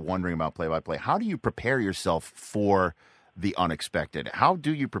there who are wondering about play-by-play, how do you prepare yourself for the unexpected? How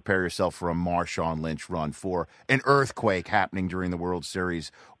do you prepare yourself for a Marshawn Lynch run, for an earthquake happening during the World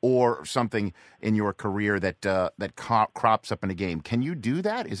Series, or something in your career that crops up in a game? Can you do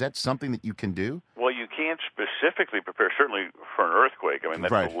that? Is that something that you can do? Well, you can't specifically prepare, certainly for an earthquake. I mean,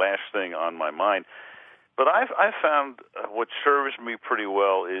 that's the last thing on my mind. But I've found what serves me pretty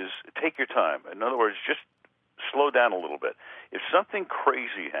well is take your time. In other words, just slow down a little bit. If something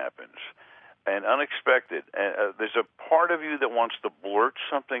crazy happens and unexpected, there's a part of you that wants to blurt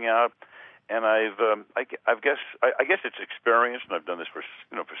something out. And I guess it's experience, and I've done this for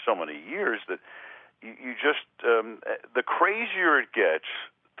so many years, that you just the crazier it gets,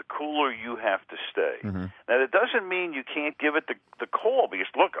 the cooler you have to stay. Now, that doesn't mean you can't give it the call, because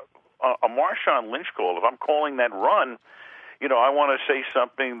look, a Marshawn Lynch call, if I'm calling that run, I want to say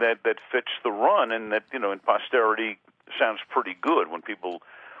something that fits the run and that, in posterity sounds pretty good when people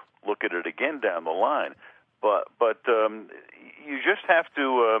look at it again down the line. But you just have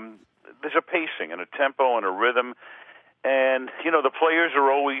to, there's a pacing and a tempo and a rhythm. And, the players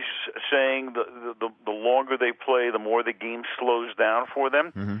are always saying the longer they play, the more the game slows down for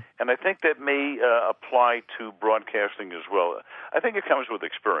them. And I think that may apply to broadcasting as well. I think it comes with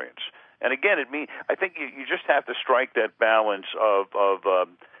experience. And again, I think you just have to strike that balance of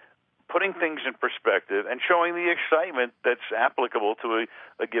putting things in perspective and showing the excitement that's applicable to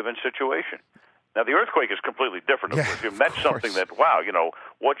a given situation. Now, the earthquake is completely different. That's something that, wow,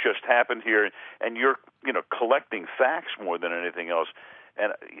 what just happened here? And you're, collecting facts more than anything else.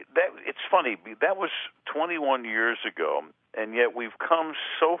 And it's funny, that was 21 years ago, and yet we've come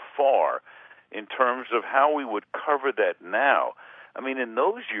so far in terms of how we would cover that now. I mean, in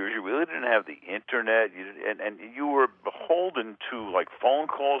those years, you really didn't have the Internet, and you were beholden to, phone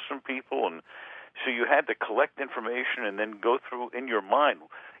calls from people, and so you had to collect information and then go through in your mind,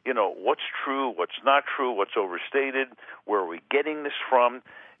 what's true, what's not true, what's overstated, where are we getting this from,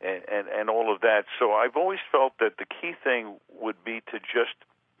 and all of that. So I've always felt that the key thing would be to just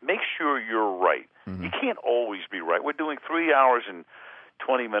make sure you're right. Mm-hmm. You can't always be right. We're doing 3 hours and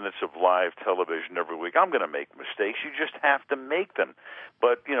 20 minutes of live television every week. I'm going to make mistakes. You just have to make them.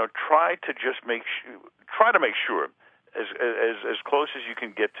 But, try to make sure as close as you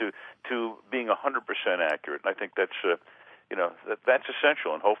can get to being 100% accurate. And I think that's that's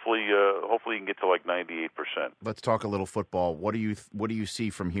essential, and hopefully you can get to like 98%. Let's talk a little football. What do you see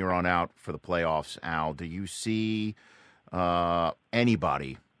from here on out for the playoffs, Al? Do you see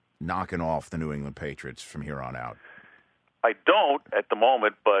anybody knocking off the New England Patriots from here on out? I don't at the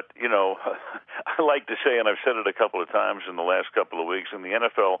moment, but, I like to say, and I've said it a couple of times in the last couple of weeks, in the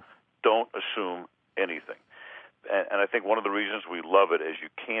NFL, don't assume anything. And I think one of the reasons we love it is you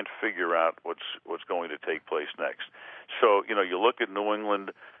can't figure out what's going to take place next. So, you look at New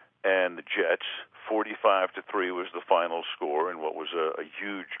England and the Jets, 45-3 was the final score, and what was a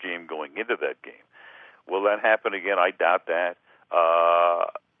huge game going into that game. Will that happen again? I doubt that.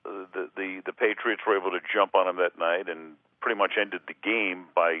 The Patriots were able to jump on them that night and pretty much ended the game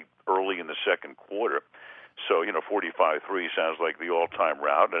by early in the second quarter. So, 45-3 sounds like the all-time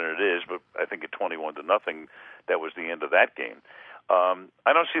rout, and it is, but I think at 21-0, that was the end of that game.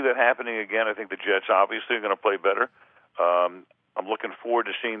 I don't see that happening again. I think the Jets obviously are going to play better. I'm looking forward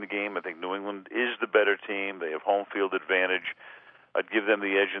to seeing the game. I think New England is the better team. They have home field advantage. I'd give them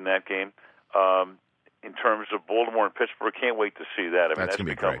the edge in that game. In terms of Baltimore and Pittsburgh, can't wait to see that. I mean, that's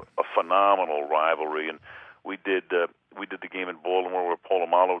become a phenomenal rivalry, and we did the game in Baltimore where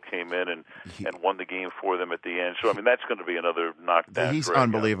Polamalu came in and won the game for them at the end. So I mean, that's going to be another knockdown. He's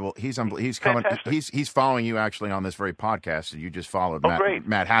unbelievable. He's coming. He's following you actually on this very podcast, and you just followed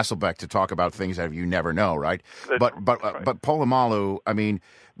Matt Hasselbeck to talk about things that you never know, right? But Polamalu, I mean,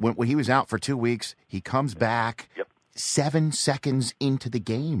 when he was out for 2 weeks, he comes back 7 seconds into the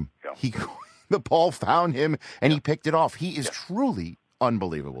game. Yep. The ball found him, and he picked it off. He is truly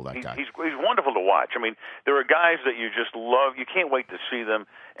unbelievable, that guy. He's wonderful to watch. I mean, there are guys that you just love. You can't wait to see them.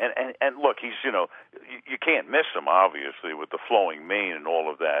 And look, he's, you can't miss him, obviously, with the flowing mane and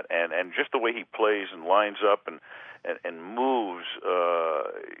all of that. And just the way he plays and lines up and moves,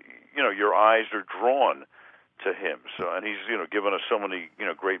 your eyes are drawn to him. So, and he's, given us so many,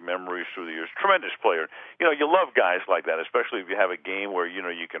 great memories through the years. Tremendous player. You love guys like that, especially if you have a game where,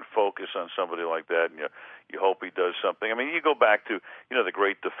 you can focus on somebody like that and you hope he does something. I mean, you go back to, the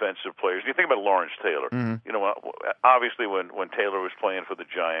great defensive players. You think about Lawrence Taylor. Mm-hmm. Obviously when Taylor was playing for the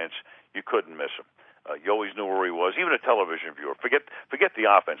Giants, you couldn't miss him. You always knew where he was, even a television viewer. Forget the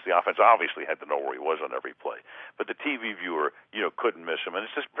offense. The offense obviously had to know where he was on every play. But the TV viewer, couldn't miss him. And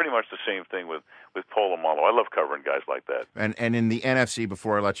it's just pretty much the same thing with Polamalu. I love covering guys like that. And in the NFC,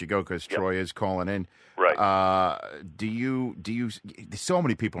 before I let you go, because Troy is calling in, right? Do you? So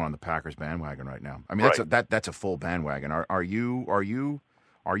many people are on the Packers bandwagon right now. I mean, that's a full bandwagon. Are you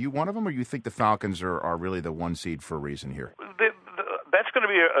one of them, or you think the Falcons are really the one seed for a reason here? That's going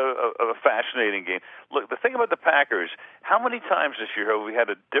to be a fascinating game. Look, the thing about the Packers, how many times this year have we had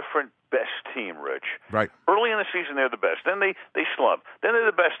a different best team, Rich? Right. Early in the season, they're the best. Then they slump. Then they're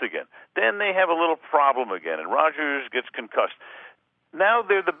the best again. Then they have a little problem again, and Rodgers gets concussed. Now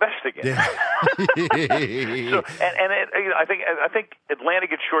they're the best again. Yeah. I think Atlanta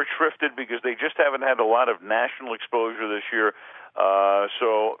gets short shrifted because they just haven't had a lot of national exposure this year.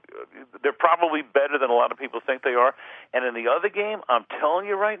 So they're probably better than a lot of people think they are. And in the other game, I'm telling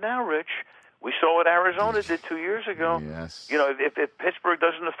you right now, Rich, we saw what Arizona did 2 years ago. Yes. If Pittsburgh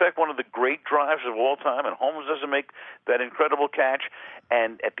doesn't affect one of the great drives of all time, and Holmes doesn't make that incredible catch,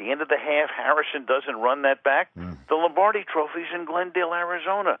 and at the end of the half, Harrison doesn't run that back, the Lombardi Trophy's in Glendale,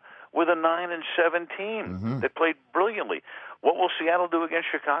 Arizona, with a 9-7 team that played brilliantly. What will Seattle do against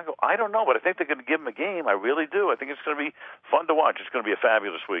Chicago? I don't know, but I think they're going to give them a game. I really do. I think it's going to be fun to watch. It's going to be a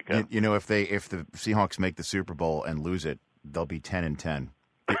fabulous weekend. If the Seahawks make the Super Bowl and lose it, they'll be 10-10.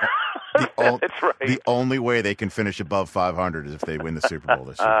 That's right. The only way they can finish above 500 is if they win the Super Bowl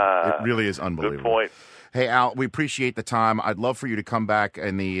this year. It really is unbelievable. Good point. Hey, Al, we appreciate the time. I'd love for you to come back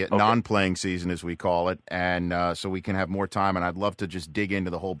in the non-playing season, as we call it, and so we can have more time, and I'd love to just dig into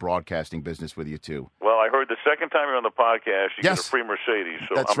the whole broadcasting business with you, too. Well, I heard the second time you're on the podcast, you get a free Mercedes,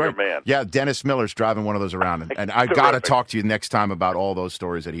 so That's I'm right. your man. Yeah, Dennis Miller's driving one of those around, and I got to talk to you next time about all those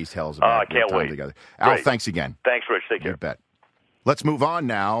stories that he tells about. I can't wait. Together. Al, thanks again. Thanks, Rich. Take care. You bet. Let's move on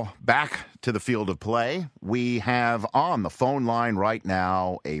now, back to the field of play. We have on the phone line right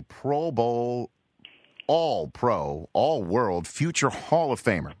now a Pro Bowl all-pro, all-world, future Hall of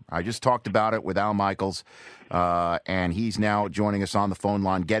Famer. I just talked about it with Al Michaels, and he's now joining us on the phone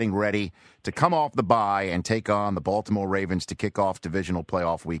line, getting ready to come off the bye and take on the Baltimore Ravens to kick off divisional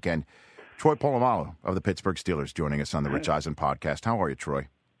playoff weekend. Troy Polamalu of the Pittsburgh Steelers joining us on the Rich Eisen podcast. How are you, Troy?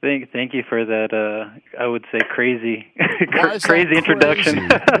 Thank you for that, I would say crazy introduction.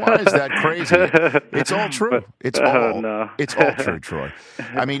 Why is that crazy? It's all true. It's all true, Troy.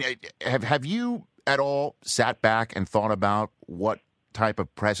 I mean, have you at all sat back and thought about what type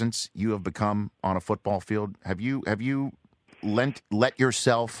of presence you have become on a football field? Have you let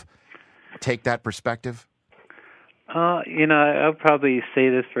yourself take that perspective? I'll probably say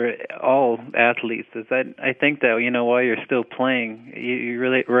this for all athletes, is that I think that, while you're still playing, you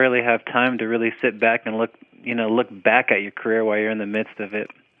really rarely have time to really sit back and look back at your career while you're in the midst of it.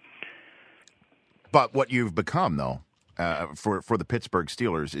 But what you've become, though, for the Pittsburgh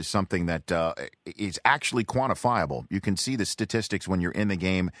Steelers is something that is actually quantifiable. You can see the statistics when you're in the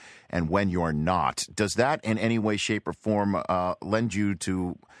game and when you're not. Does that in any way, shape, or form lend you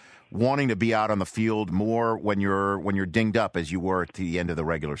to wanting to be out on the field more when you're dinged up as you were at the end of the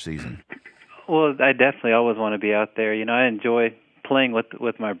regular season? Well, I definitely always want to be out there. I enjoy playing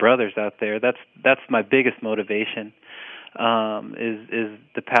with my brothers out there. That's my biggest motivation. Is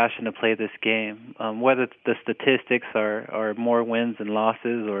the passion to play this game. Whether the statistics are more wins and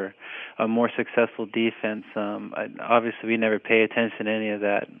losses or a more successful defense, obviously we never pay attention to any of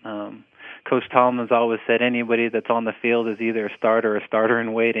that. Coach Tomlin's always said anybody that's on the field is either a starter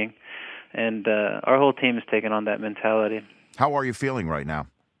in waiting, and our whole team is taking on that mentality. How are you feeling right now?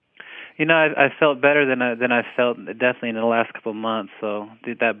 I felt better than I felt definitely in the last couple of months. So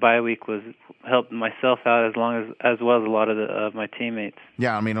that bye week was helped myself out as well as a lot of my teammates.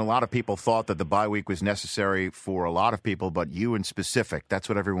 Yeah, I mean, a lot of people thought that the bye week was necessary for a lot of people, but you in specific, that's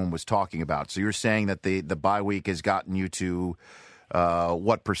what everyone was talking about. So you're saying that the bye week has gotten you to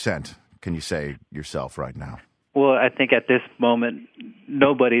what percent? Can you say yourself right now? Well, I think at this moment,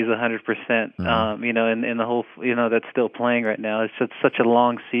 nobody's 100%. Mm-hmm. In the whole, that's still playing right now. It's just such a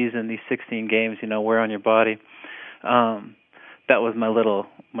long season. These 16 games, wear on your body. That was my little,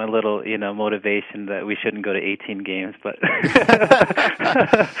 motivation that we shouldn't go to 18 games. But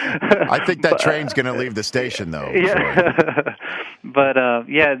I think that train's going to leave the station, though. Yeah. But but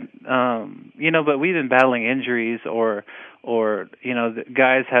we've been battling injuries or the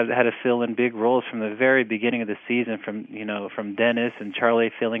guys have had to fill in big roles from the very beginning of the season, from Dennis and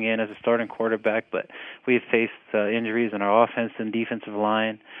Charlie filling in as a starting quarterback. But we've faced injuries in our offense and defensive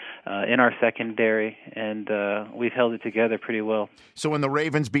line, in our secondary, and we've held it together pretty well. So when the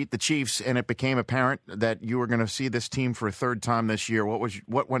Ravens beat the Chiefs and it became apparent that you were going to see this team for a third time this year,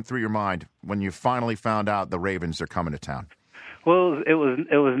 what went through your mind when you finally found out the Ravens are coming to town? Well, it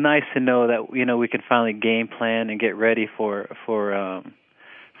was nice to know that we could finally game plan and get ready for a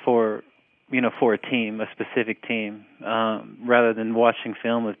team, a specific team, rather than watching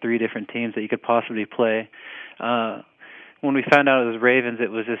film of three different teams that you could possibly play. When we found out it was Ravens,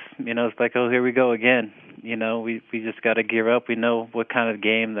 it was just it's like, oh, here we go again. We just got to gear up. We know what kind of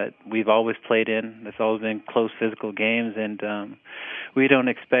game that we've always played in. It's always been close physical games, and we don't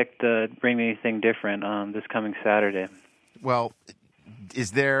expect to bring anything different this coming Saturday. Well,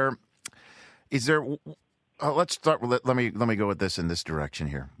 is there? Let's start with. Let me go with this in this direction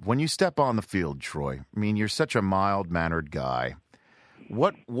here. When you step on the field, Troy, I mean, you're such a mild-mannered guy.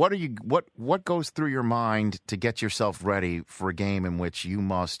 What goes through your mind to get yourself ready for a game in which you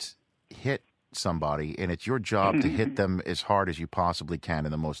must hit somebody, and it's your job to hit them as hard as you possibly can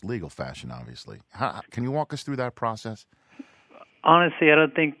in the most legal fashion, obviously? Can you walk us through that process? Honestly, I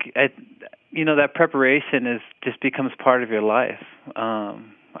don't think that preparation just becomes part of your life.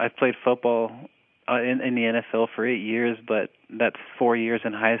 I've played football in the NFL for 8 years, but that's 4 years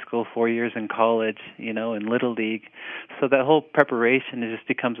in high school, 4 years in college, in Little League. So that whole preparation just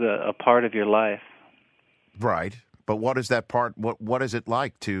becomes a part of your life. Right. But what is that part? What is it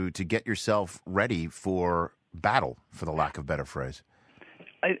like to get yourself ready for battle, for the lack of a better phrase?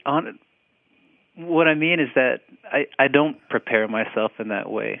 What I mean is that I don't prepare myself in that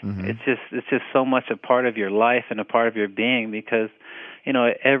way. Mm-hmm. It's just so much a part of your life and a part of your being because,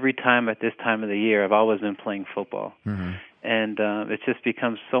 every time at this time of the year, I've always been playing football. Mm-hmm. And it just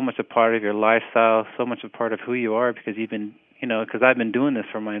becomes so much a part of your lifestyle, so much a part of who you are because you've been, because I've been doing this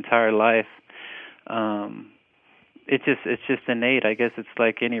for my entire life. It's just innate. I guess it's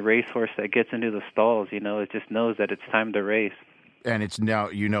like any racehorse that gets into the stalls, it just knows that it's time to race. And it's now,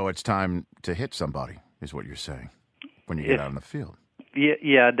 it's time to hit somebody, is what you're saying, when you get out on the field.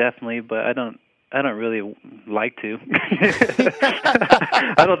 Yeah, definitely. But I don't, I don't really like to.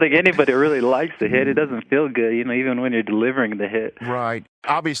 I don't think anybody really likes to hit. It doesn't feel good, even when you're delivering the hit. Right.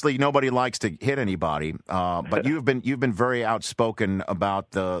 Obviously, nobody likes to hit anybody, but you've been very outspoken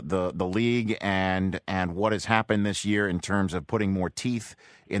about the league and what has happened this year in terms of putting more teeth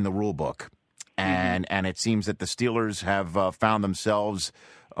in the rule book. And it seems that the Steelers have found themselves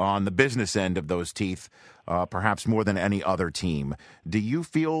on the business end of those teeth, perhaps more than any other team. Do you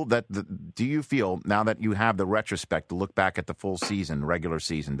feel now that you have the retrospect to look back at the full season, regular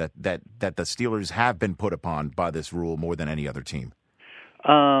season, that the Steelers have been put upon by this rule more than any other team?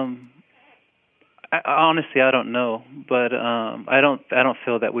 Honestly, I don't know, but I don't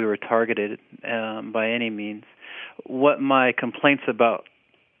feel that we were targeted by any means. What my complaints about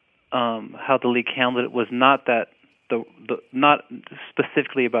how the league handled it was not that not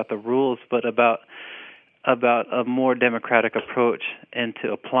specifically about the rules, but about a more democratic approach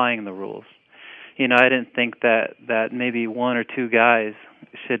into applying the rules. I didn't think that maybe one or two guys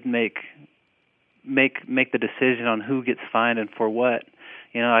should make the decision on who gets fined and for what.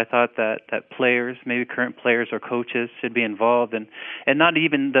 I thought that players, maybe current players or coaches, should be involved, and not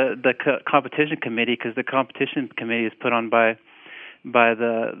even the competition committee, because the competition committee is put on by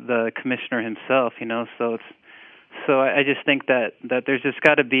the commissioner himself. So I just think that there's just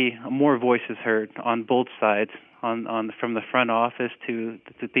got to be more voices heard on both sides, from the front office to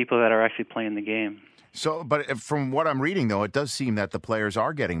the people that are actually playing the game. So, but from what I'm reading, though, it does seem that the players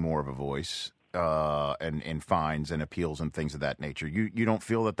are getting more of a voice in fines and appeals and things of that nature. You don't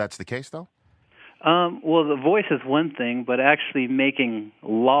feel that that's the case, though? Well, the voice is one thing, but actually making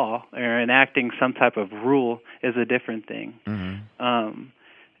law or enacting some type of rule is a different thing. Mm-hmm.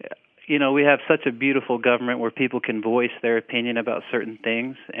 We have such a beautiful government where people can voice their opinion about certain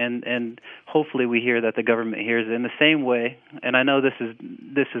things, and hopefully we hear that the government hears it in the same way. And I know this is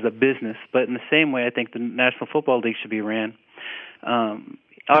a business, but in the same way, I think the National Football League should be ran.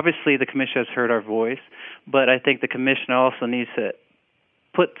 Obviously, the commissioner has heard our voice, but I think the commissioner also needs to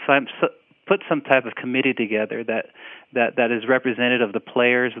put some type of committee together that is representative of the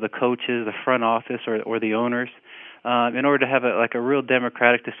players, the coaches, the front office, or the owners, in order to have a real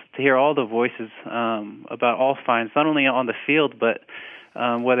democratic, to hear all the voices about all fines, not only on the field, but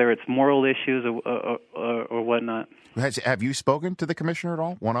whether it's moral issues or whatnot. Have you spoken to the commissioner at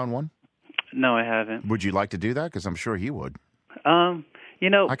all, one-on-one? No, I haven't. Would you like to do that? Because I'm sure he would. I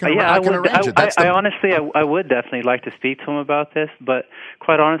would definitely like to speak to him about this, but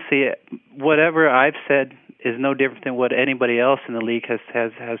quite honestly, whatever I've said is no different than what anybody else in the league has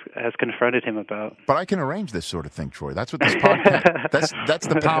confronted him about. But I can arrange this sort of thing, Troy. That's what this podcast. that's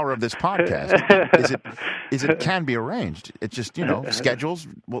the power of this podcast. Is it can be arranged. It's just schedules.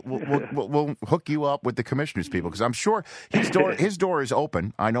 We'll hook you up with the commissioner's people, because I'm sure his door is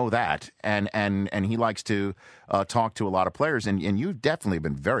open. I know that, and he likes to talk to a lot of players, and you've definitely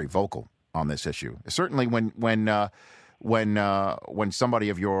been very vocal on this issue. Certainly when somebody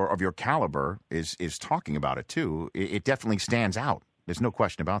of your caliber is talking about it too, it definitely stands out. There's no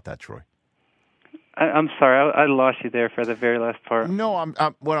question about that, Troy. I'm sorry, I lost you there for the very last part. No,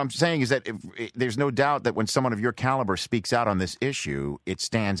 what I'm saying is that there's no doubt that when someone of your caliber speaks out on this issue, it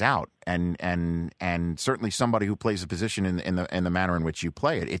stands out, and certainly somebody who plays a position in the manner in which you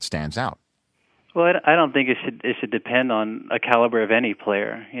play it stands out. Well, I don't think it should depend on a caliber of any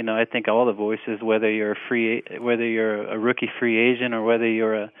player. I think all the voices, whether you're a rookie free agent or whether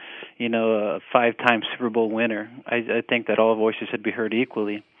you're a 5-time Super Bowl winner, I think that all voices should be heard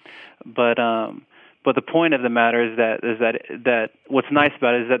equally. But the point of the matter is that what's nice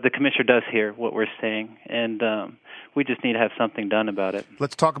about it is that the commissioner does hear what we're saying, and we just need to have something done about it.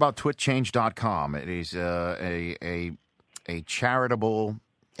 Let's talk about twitchange.com. It is a charitable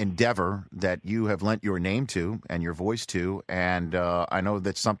endeavor that you have lent your name to and your voice to, and I know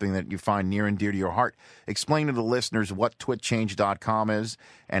that's something that you find near and dear to your heart. Explain to the listeners what twitchange.com is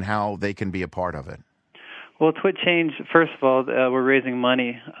and how they can be a part of it. Well, TwitChange, first of all, we're raising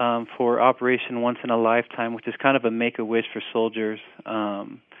money for Operation Once in a Lifetime, which is kind of a make-a-wish for soldiers.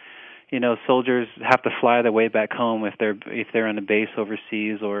 Soldiers have to fly their way back home if they're on a base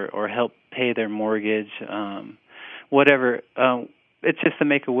overseas, or help pay their mortgage, whatever. It's just a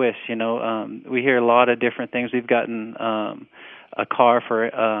make-a-wish, We hear a lot of different things. We've gotten a car for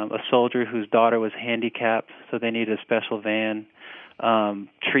a soldier whose daughter was handicapped, so they need a special van,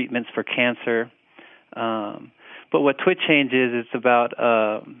 treatments for cancer. But what TwitChange is, it's about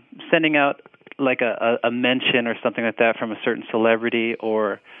sending out like a mention or something like that from a certain celebrity,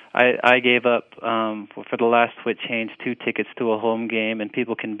 or I gave up for the last TwitChange 2 tickets to a home game, and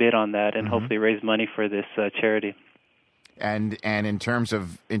people can bid on that and hopefully raise money for this charity. And in terms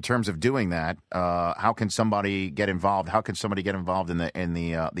of doing that, how can somebody get involved? How can somebody get involved in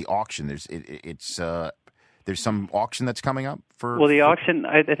the auction? There's some auction that's coming up for. Well, the auction,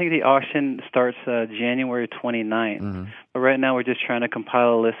 I think the auction starts January 29th. Mm-hmm. But right now we're just trying to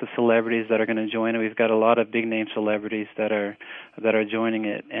compile a list of celebrities that are going to join, and we've got a lot of big name celebrities that are joining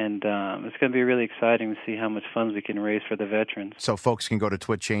it, and it's going to be really exciting to see how much funds we can raise for the veterans. So folks can go to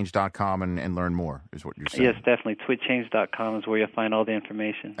twitchange.com and learn more, is what you're saying? Yes, definitely. twitchange.com is where you'll find all the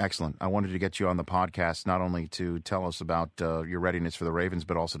information. Excellent. I wanted to get you on the podcast not only to tell us about your readiness for the Ravens,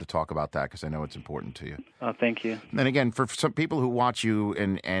 but also to talk about that because I know it's important to you. Oh, thank you. And again, for some people who watch you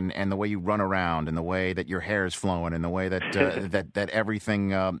and the way you run around and the way that your hair is flowing and the way that that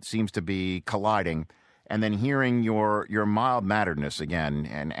everything seems to be colliding, and then hearing your mild-manneredness again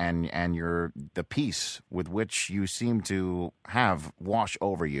and the peace with which you seem to have wash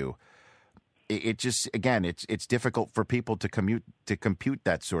over you, it just, again, it's difficult for people to compute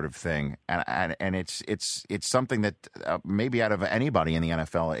that sort of thing, and it's something that maybe out of anybody in the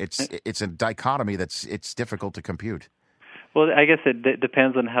NFL, it's a dichotomy it's difficult to compute. Well, I guess it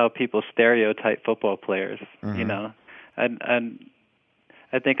depends on how people stereotype football players, Mm-hmm. you know. And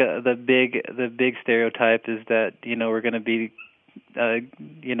I think the big stereotype is that, you know, we're going to be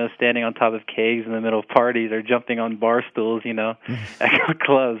standing on top of kegs in the middle of parties or jumping on bar stools, you know, at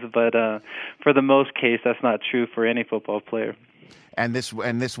clubs. But for the most case, that's not true for any football player. And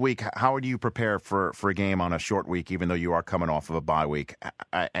this week, how do you prepare for a game on a short week, even though you are coming off of a bye week?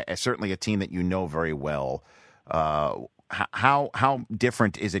 Certainly a team that you know very well. How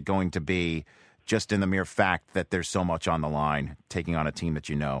different is it going to be just in the mere fact that there's so much on the line, taking on a team that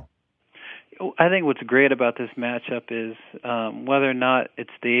you know? I think what's great about this matchup is whether or not it's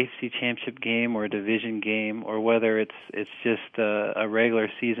the AFC Championship game or a division game, or whether it's just a regular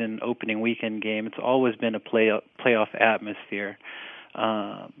season opening weekend game, it's always been a playoff atmosphere.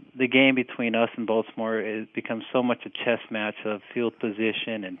 The game between us and Baltimore becomes so much a chess match of field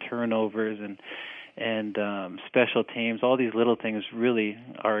position and turnovers and special teams. All these little things really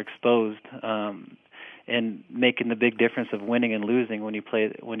are exposed and making the big difference of winning and losing when you play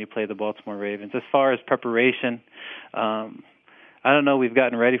the Baltimore Ravens. As far as preparation, I don't know. We've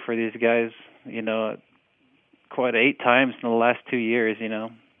gotten ready for these guys, you know, quite 8 times in the last 2 years, you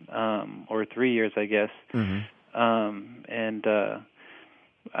know, or 3 years, I guess. Mm-hmm.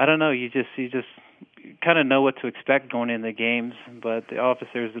 I don't know. You just kind of know what to expect going in the games, but the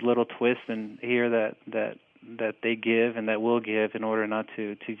officers a little twist and here that they give and that we'll give in order not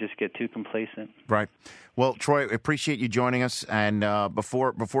to just get too complacent. Right. Well, Troy, appreciate you joining us. And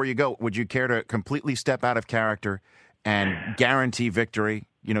before you go, would you care to completely step out of character and guarantee victory?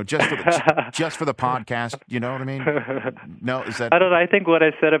 You know, just for the podcast. You know what I mean? No, is that? I don't know. I think what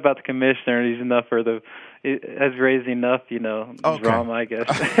I said about the commissioner is enough has raised enough, you know, drama, I guess.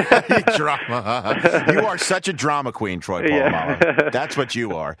 Drama. You are such a drama queen, Troy Polamalu. Yeah. That's what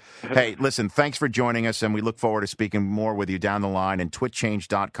you are. Hey, listen, thanks for joining us, and we look forward to speaking more with you down the line. And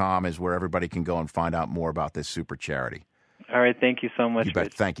twitchange.com is where everybody can go and find out more about this super charity. All right. Thank you so much. You bet.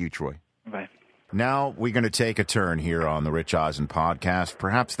 Rich. Thank you, Troy. Bye. Now we're going to take a turn here on the Rich Eisen podcast,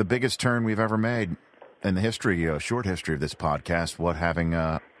 perhaps the biggest turn we've ever made in the short history of this podcast. What having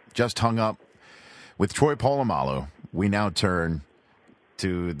just hung up with Troy Polamalu, we now turn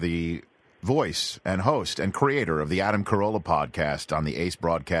to the voice and host and creator of the Adam Carolla podcast on the Ace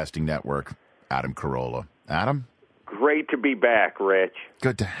Broadcasting Network, Adam Carolla. Adam? Great to be back, Rich.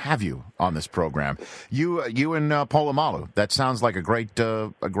 Good to have you on this program. You and Polamalu. That sounds like a great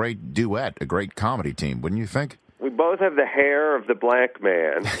duet, a great comedy team, wouldn't you think? We both have the hair of the black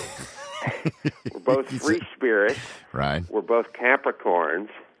man. We're both free spirits. Right. We're both Capricorns.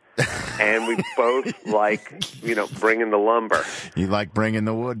 And we both like, bringing the lumber. You like bringing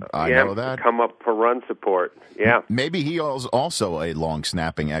the wood? I know that. Come up for run support. Yeah. Maybe he is also a long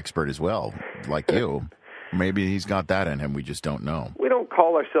snapping expert as well, like you. Maybe he's got that in him. We just don't know. We don't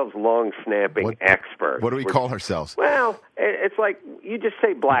call ourselves long snapping experts. What do we call ourselves? Well, it's like you just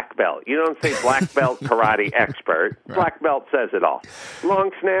say black belt. You don't say black belt karate expert. Right. Black belt says it all.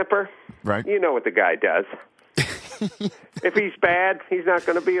 Long snapper, right? You know what the guy does. If he's bad, he's not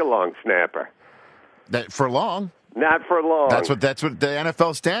going to be a long snapper. For long? Not for long. That's what the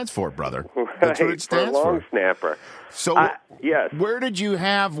NFL stands for, brother. That's what it stands for. Long snapper. So, yes. Where did you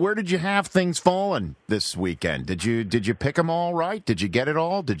have things falling this weekend? Did you pick them all right? Did you get it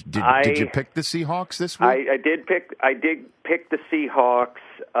all? Did you pick the Seahawks this week? I did pick the Seahawks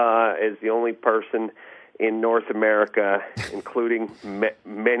as the only person in North America, including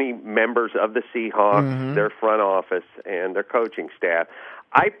many members of the Seahawks, their front office, and their coaching staff.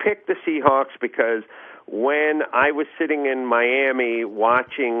 I picked the Seahawks because when I was sitting in Miami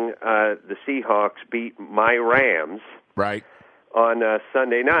watching the Seahawks beat my Rams right on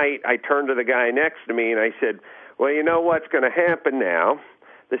Sunday night, I turned to the guy next to me and I said, well, you know what's going to happen now?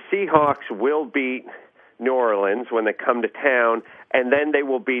 The Seahawks will beat New Orleans when they come to town, and then they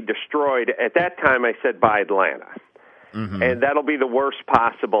will be destroyed. At that time, I said, by Atlanta. Mm-hmm. And that'll be the worst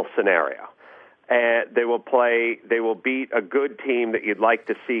possible scenario. They will beat a good team that you'd like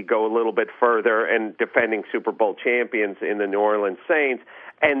to see go a little bit further and defending Super Bowl champions in the New Orleans Saints,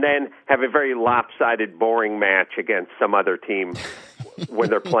 and then have a very lopsided, boring match against some other team when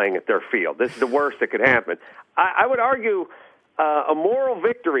they're playing at their field. This is the worst that could happen. I would argue a moral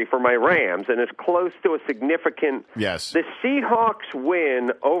victory for my Rams, and it's close to a significant. Yes. The Seahawks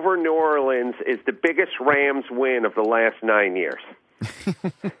win over New Orleans is the biggest Rams win of the last 9 years. Why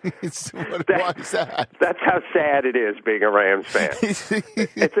is that? That's how sad it is being a Rams fan.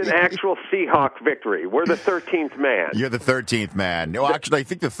 It's an actual Seahawk victory. We're the 13th man. You're the 13th man. No, actually, I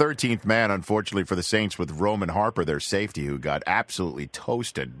think the 13th man, unfortunately for the Saints, with Roman Harper, their safety, who got absolutely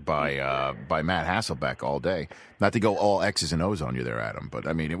toasted by Matt Hasselbeck all day. Not to go all X's and O's on you there, Adam, but,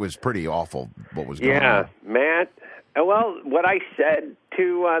 I mean, it was pretty awful what was going on. Yeah, Matt. Well, what I said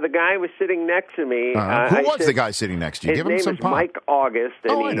to the guy who was sitting next to me. Who was the guy sitting next to you? His name is Mike August,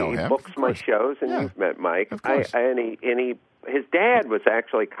 and he books my shows, and you've met Mike. His dad was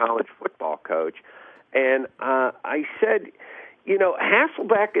actually a college football coach, and I said, you know,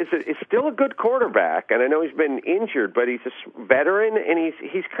 Hasselbeck is still a good quarterback, and I know he's been injured, but he's a veteran, and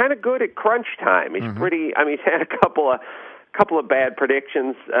he's kind of good at crunch time. He's pretty. I mean, he's had a couple of bad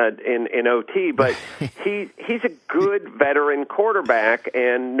predictions in OT, but he's a good veteran quarterback,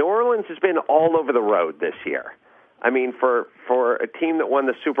 and New Orleans has been all over the road this year. I mean, for a team that won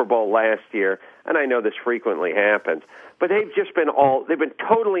the Super Bowl last year, and I know this frequently happens, but they've been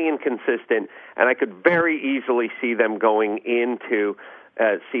totally inconsistent, and I could very easily see them going into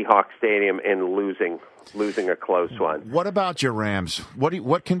Seahawks Stadium and losing a close one. What about your Rams?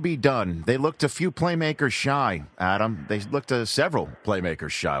 What can be done? They looked a few playmakers shy, Adam. They looked several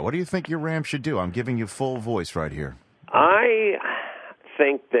playmakers shy. What do you think your Rams should do? I'm giving you full voice right here. I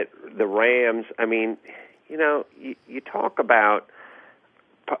think that the Rams, I mean, you know, you talk about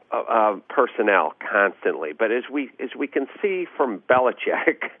personnel constantly, but as we can see from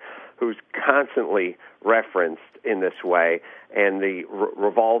Belichick, who's constantly referenced in this way, and the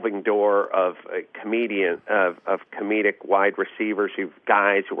revolving door of comedic wide receivers,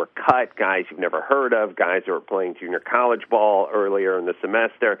 guys who were cut, guys you've never heard of, guys who were playing junior college ball earlier in the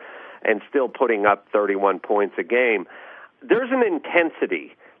semester, and still putting up 31 points a game. There's an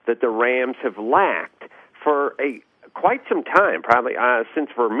intensity that the Rams have lacked for quite some time, probably since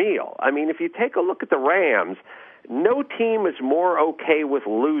Vermeil. I mean, if you take a look at the Rams, no team is more okay with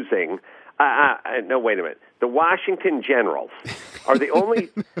losing. No, wait a minute. The Washington Generals are the only.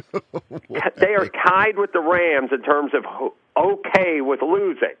 They are tied with the Rams in terms of okay with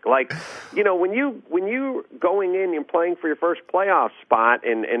losing. Like, you know, when you going in and playing for your first playoff spot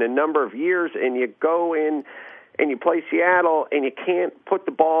in a number of years, and you go in and you play Seattle and you can't put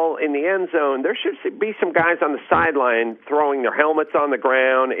the ball in the end zone, there should be some guys on the sideline throwing their helmets on the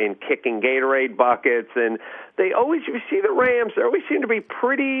ground and kicking Gatorade buckets. And you see the Rams, they always seem to be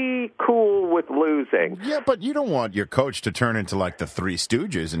pretty cool with losing. Yeah, but you don't want your coach to turn into like the Three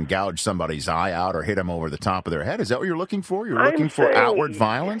Stooges and gouge somebody's eye out or hit them over the top of their head. Is that what you're looking for? You're looking for outward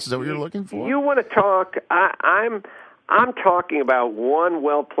violence? Is that what you're looking for? You want to talk, I'm talking about one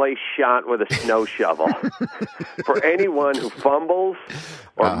well-placed shot with a snow shovel for anyone who fumbles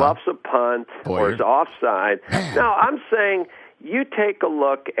or muffs a punt or is offside. No, I'm saying you take a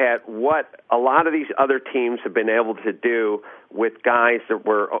look at what a lot of these other teams have been able to do with guys that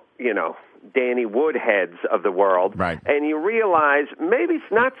were, you know, Danny Woodheads of the world, right, and you realize maybe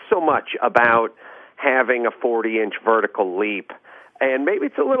it's not so much about having a 40-inch vertical leap, and maybe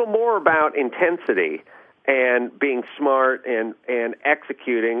it's a little more about intensity and being smart and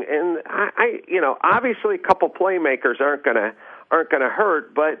executing. And I you know, obviously a couple playmakers aren't gonna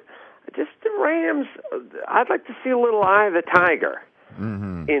hurt, but just the Rams, I'd like to see a little eye of the tiger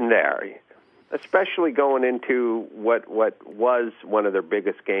in there, especially going into what was one of their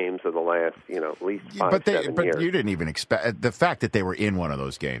biggest games of the last, you know, at least 7 years. But you didn't even expect the fact that they were in one of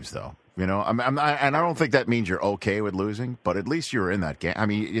those games, though. You know, and I don't think that means you're okay with losing, but at least you were in that game. I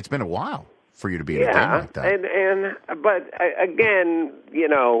mean, it's been a while for you to be in a game like that. But again, you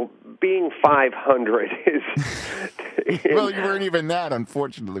know, being 500 is well, you weren't even that,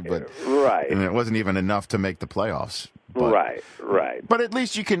 unfortunately, but right, and it wasn't even enough to make the playoffs. Right. But at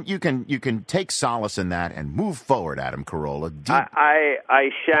least you can take solace in that and move forward, Adam Carolla. I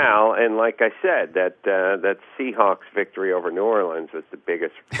shall, and like I said, that Seahawks victory over New Orleans was the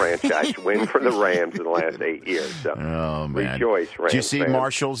biggest franchise win for the Rams in the last 8 years. So rejoice, Rams. Did you see fans.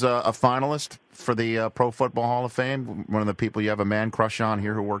 Marshall's a finalist for the Pro Football Hall of Fame? One of the people you have a man crush on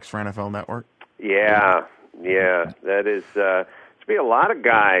here who works for NFL Network? Yeah. That is to be a lot of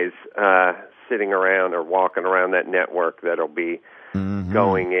guys sitting around or walking around that network that'll be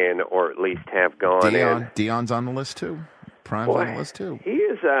going in, or at least have gone in. Dion's on the list too. Prime's on the list too. He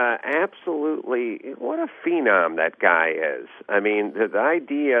is absolutely, what a phenom that guy is. I mean, the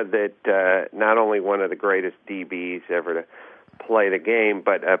idea that not only one of the greatest DBs ever to play the game,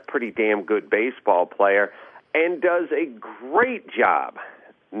 but a pretty damn good baseball player, and does a great job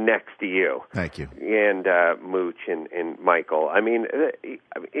next to you. Thank you. And Mooch and Michael. I mean,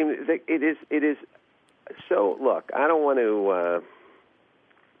 it is. So look, I don't want to.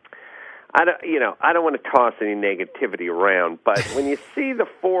 I don't want to toss any negativity around, but when you see the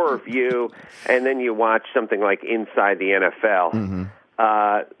four of you, and then you watch something like Inside the NFL,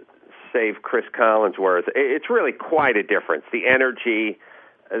 save Chris Collinsworth, it's really quite a difference. The energy,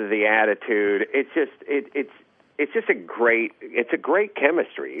 the attitude. It's just a great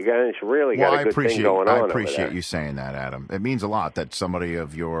chemistry. You guys really got a good thing going on. I appreciate you saying that, Adam. It means a lot that somebody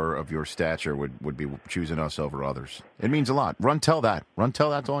of your stature would be choosing us over others. It means a lot. Run tell that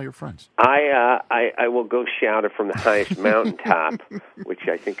to all your friends. I will go shout it from the highest mountaintop, which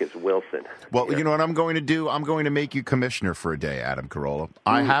I think is Wilson. Well, you know what I'm going to do? I'm going to make you commissioner for a day, Adam Carolla.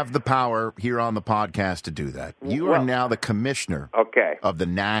 I have the power here on the podcast to do that. You are now the commissioner of the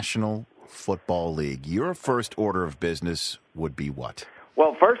National Football League. Your first order of business would be what?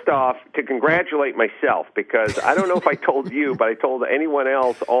 Well, first off, to congratulate myself, because I don't know if I told you, but I told anyone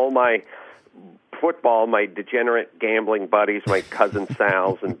else, all my degenerate gambling buddies, my cousin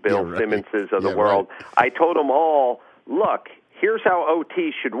Sal's and Bill Simmonses of the world, I told them all, look, here's how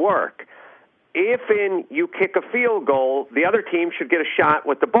OT should work. If you kick a field goal, the other team should get a shot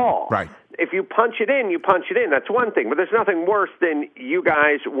with the ball. Right. If you punch it in, you punch it in. That's one thing. But there's nothing worse than you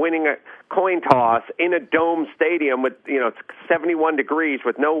guys winning a coin toss in a dome stadium with, it's 71 degrees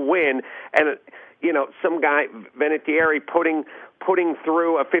with no wind, and, some guy, Vinatieri, putting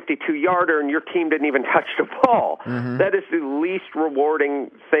through a 52-yarder and your team didn't even touch the ball. Mm-hmm. That is the least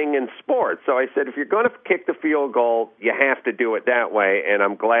rewarding thing in sports. So I said, if you're going to kick the field goal, you have to do it that way, and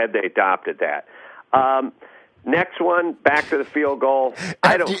I'm glad they adopted that. Next one, back to the field goal.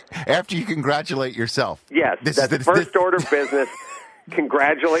 After you congratulate yourself. Yes, that's the first order of business.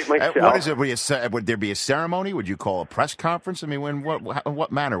 Congratulate myself. What is it? Would there be a ceremony? Would you call a press conference? I mean, in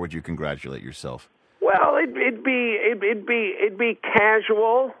what manner would you congratulate yourself? Well, it'd be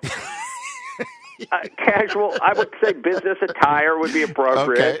casual. Casual. I would say business attire would be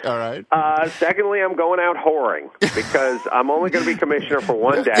appropriate. Okay, all right. Secondly, I'm going out whoring because I'm only going to be commissioner for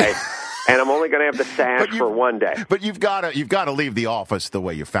one day. And I'm only going to have the sash for one day. But you've got to leave the office the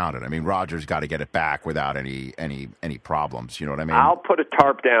way you found it. I mean, Roger's got to get it back without any problems. You know what I mean? I'll put a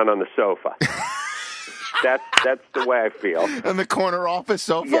tarp down on the sofa. That's the way I feel. In the corner office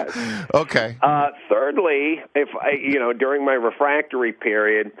sofa? Yes. Okay. Thirdly, if during my refractory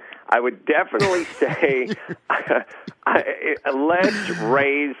period, I would definitely say let's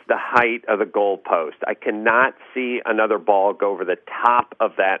raise the height of the goalpost. I cannot see another ball go over the top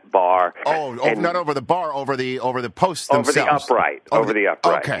of that bar. Not over the bar, over the posts themselves. Over the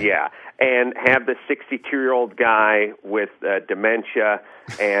upright. Okay. Yeah. And have the 62-year-old guy with dementia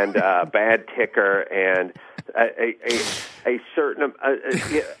and bad ticker and a certain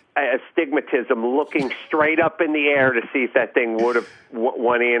astigmatism looking straight up in the air to see if that thing would have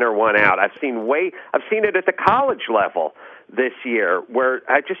won in or won out. I've seen it at the college level this year where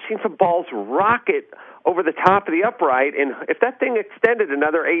I've just seen some balls rocket over the top of the upright, and if that thing extended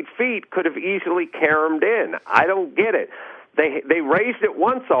another 8 feet, could have easily caromed in. I don't get it. They raised it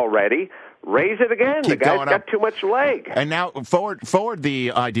once already. Raise it again. The guy's got too much leg. And now forward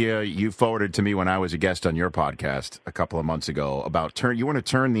the idea you forwarded to me when I was a guest on your podcast a couple of months ago about you want to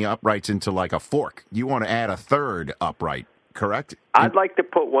turn the uprights into like a fork. You want to add a third upright, correct? I'd like to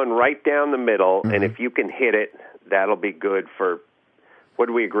put one right down the middle, and if you can hit it, that'll be good for, what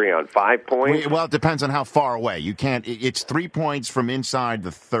do we agree on, 5 points? Well, it depends on how far away. You can't. It's 3 points from inside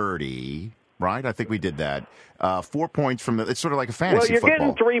the 30. Right? I think we did that. 4 points from it's sort of like a fantasy football. Well, you're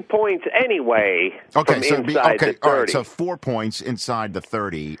getting 3 points anyway from inside the 30. All right, so 4 points inside the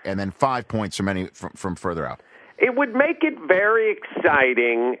 30, and then 5 points from further out. It would make it very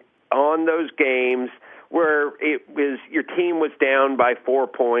exciting on those games where it was your team was down by 4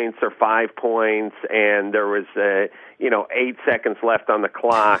 points or 5 points, and there was 8 seconds left on the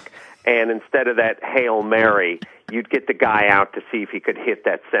clock, and instead of that Hail Mary, you'd get the guy out to see if he could hit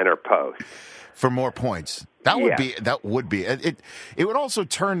that center post for more points. That would be. It would also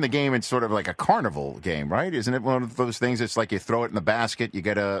turn the game into sort of like a carnival game, right? Isn't it one of those things? It's like you throw it in the basket, you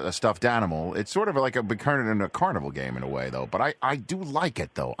get a stuffed animal. It's sort of like turn it into a carnival game in a way, though. But I do like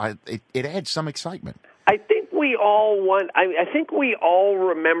it, though. It adds some excitement. I think we all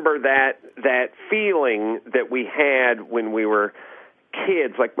remember that feeling that we had when we were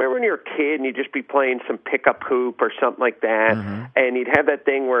kids. Like, remember when you were a kid and you'd just be playing some pickup hoop or something like that, and you'd have that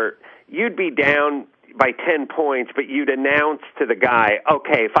thing where you'd be down by 10 points, but you'd announce to the guy,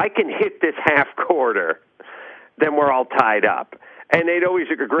 okay, if I can hit this half quarter, then we're all tied up. And they'd always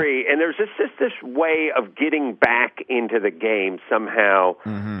agree. And there's just this way of getting back into the game somehow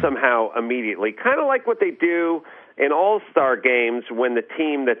immediately. Kind of like what they do in all-star games when the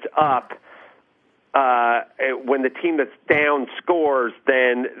team that's up, when the team that's down scores,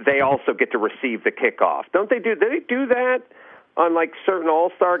 then they also get to receive the kickoff. Do they do that on like certain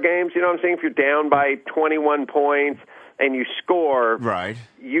all-star games? You know what I'm saying? If you're down by 21 points and you score, right,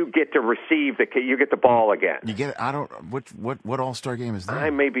 you get to receive you get the ball again. You get what all-star game is that? I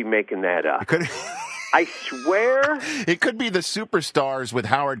may be making that up. I swear. It could be the Superstars with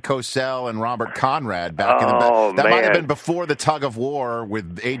Howard Cosell and Robert Conrad back in the That might have been before the tug of war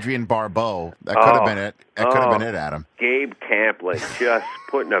with Adrian Barbeau. That could have been it. That could have been it, Adam. Gabe Kaplan just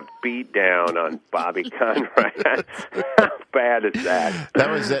putting a beat down on Bobby Conrad. How bad is that? That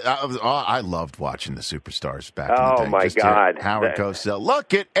was it. I loved watching the Superstars back in the day. Oh, my God. Howard Cosell.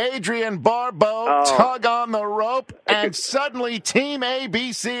 Look at Adrian Barbeau tug on the rope, and suddenly Team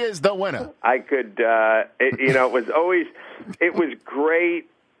ABC is the winner. I could, it was great.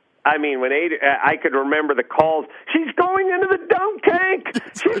 I mean, when I could remember the calls, she's going into the dunk tank.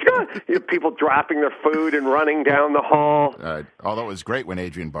 She's going. People dropping their food and running down the hall. Although it was great when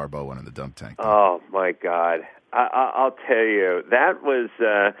Adrian Barbeau went in the dunk tank. Oh, my God. I'll tell you, that was,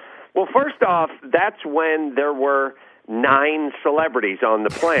 well, first off, that's when there were 9 celebrities on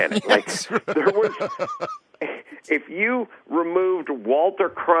the planet. There was... If you removed Walter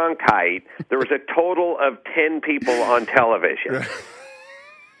Cronkite, there was a total of 10 people on television.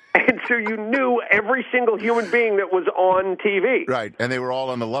 And so you knew every single human being that was on TV. Right, and they were all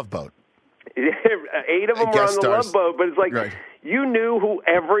on the Love Boat. 8 of them were on the Love Boat, but it's like you knew who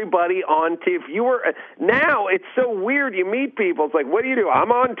everybody on TV. You were now. It's so weird. You meet people. It's like, what do you do?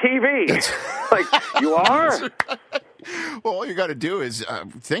 I'm on TV. Like, you are. Well, all you got to do is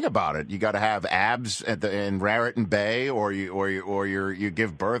think about it. You got to have abs in Raritan Bay, or you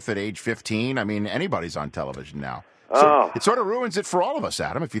give birth at age 15. I mean, anybody's on television now. So it sort of ruins it for all of us,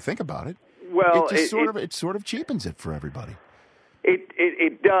 Adam. If you think about it, well, it sort of cheapens it for everybody.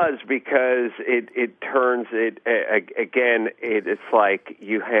 It does, because it turns it again. It's like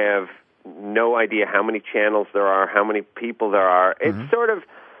you have no idea how many channels there are, how many people there are. It's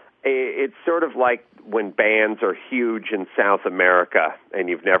sort of like when bands are huge in South America and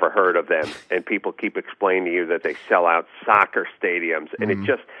you've never heard of them, and people keep explaining to you that they sell out soccer stadiums, and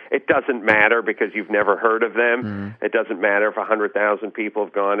it doesn't matter because you've never heard of them. It doesn't matter if 100,000 people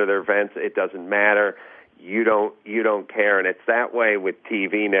have gone to their events. It doesn't matter. You don't care, and it's that way with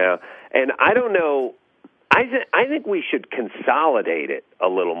TV now. And I don't know. I think we should consolidate it a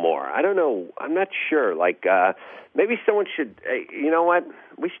little more. I don't know. I'm not sure. Like maybe someone should. You know what?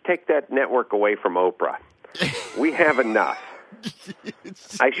 We should take that network away from Oprah. We have enough.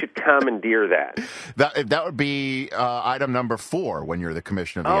 I should commandeer that. That would be item number 4 when you're the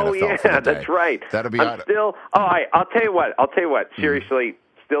commissioner of the NFL. Oh yeah, for the day. That's right. That'll be. I'll tell you what. Seriously.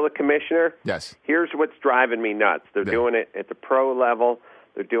 Still a commissioner? Yes. Here's what's driving me nuts. They're doing it at the pro level.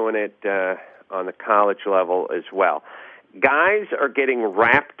 They're doing it on the college level as well. Guys are getting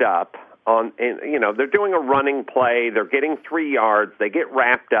wrapped up on, they're doing a running play. They're getting 3 yards. They get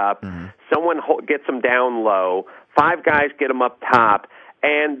wrapped up. Someone gets them down low. 5 guys get them up top.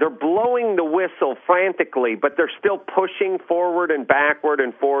 And they're blowing the whistle frantically, but they're still pushing forward and backward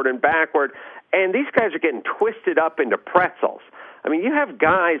and forward and backward. And these guys are getting twisted up into pretzels. I mean, you have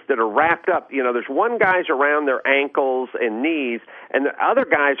guys that are wrapped up. There's one guy's around their ankles and knees, and the other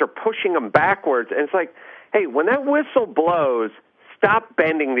guys are pushing them backwards. And it's like, hey, when that whistle blows, stop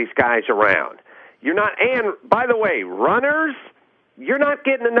bending these guys around. You're not. And by the way, runners, you're not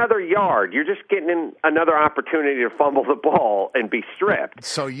getting another yard. You're just getting another opportunity to fumble the ball and be stripped.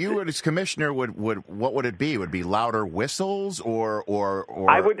 So you, as commissioner, would what would it be? Would it be louder whistles or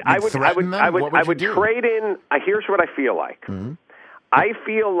I would trade in. Here's what I feel like. I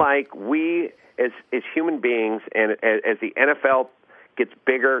feel like we as human beings, and as the NFL gets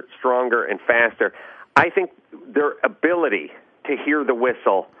bigger, stronger, and faster, I think their ability to hear the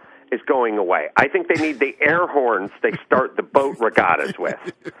whistle is going away. I think they need the air horns they start the boat regattas with.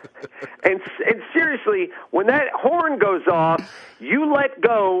 And seriously, when that horn goes off, you let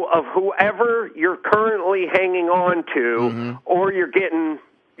go of whoever you're currently hanging on to, or you're getting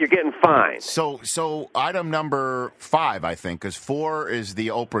fined. So item number 5, I think, because 4 is the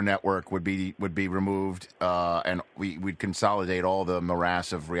Oprah network would be removed, and we'd consolidate all the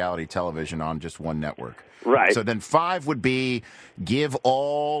morass of reality television on just one network. Right. So then 5 would be give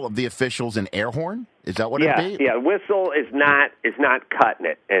all of the officials an air horn. Is that what it'd be? Yeah. Whistle is not cutting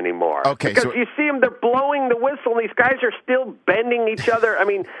it anymore. Okay. Because you see them, they're blowing the whistle, and these guys are still bending each other. I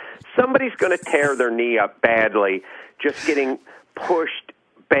mean, somebody's going to tear their knee up badly just getting pushed,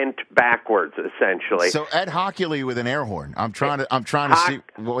 bent backwards, essentially. So Ed Hockley with an air horn. I'm trying to see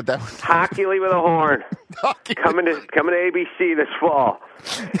what that was. Hockley with a horn. coming to ABC this fall.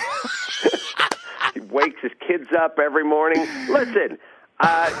 He wakes his kids up every morning. Listen,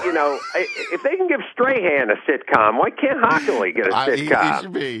 if they can give Strahan a sitcom, why can't Hockley get a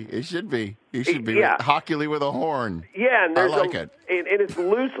sitcom? He should be. Yeah. Hockley with a horn. Yeah, and I like it. And it's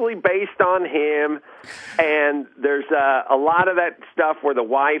loosely based on him, and there's a lot of that stuff where the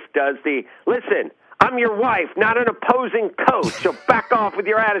wife does listen, I'm your wife, not an opposing coach, so back off with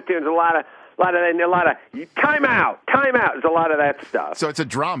your attitude. There's a lot of time out. There's a lot of that stuff. So it's a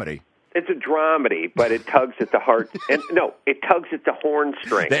dramedy. It's a dramedy, but it tugs at the heart. And no, it tugs at the horn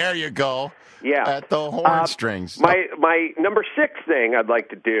string. There you go. Yeah. At the horn strings. My number 6 thing I'd like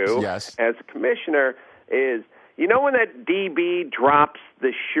to do as a commissioner is, when that DB drops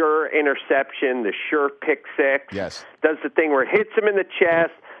the sure interception, the sure pick six, does the thing where it hits him in the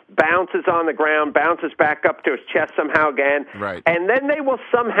chest, bounces on the ground, bounces back up to his chest somehow again, right. And then they will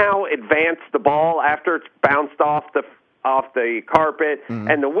somehow advance the ball after it's bounced off the carpet,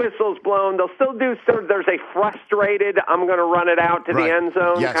 and the whistle's blown. They'll still do there's a frustrated, I'm going to run it out to the end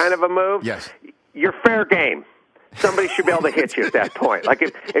zone kind of a move. Yes. You're fair game. Somebody should be able to hit you at that point. Like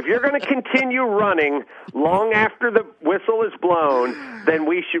if you're going to continue running long after the whistle is blown, then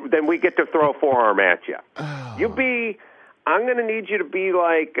we get to throw a forearm at you. I'm going to need you to be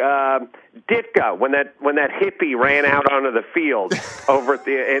like Ditka when that hippie ran out onto the field over at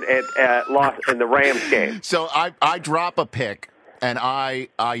in the Rams game. So I drop a pick and I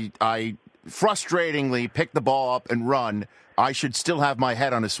frustratingly pick the ball up and run. I should still have my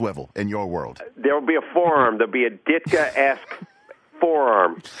head on a swivel in your world. There will be a forearm. There'll be a Ditka-esque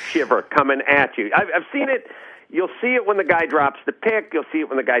forearm shiver coming at you. I've seen it. You'll see it when the guy drops the pick. You'll see it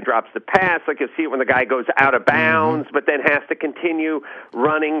when the guy drops the pass. Like you'll see it when the guy goes out of bounds, but then has to continue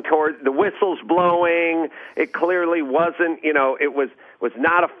running toward the whistle's blowing. It clearly wasn't, it was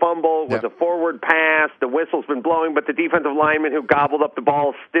not a fumble. It was a forward pass. The whistle's been blowing, but the defensive lineman who gobbled up the ball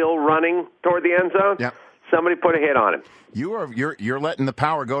is still running toward the end zone. Yep. Somebody put a hit on him. You're letting the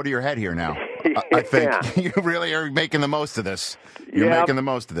power go to your head here now. I think you really are making the most of this. You're making the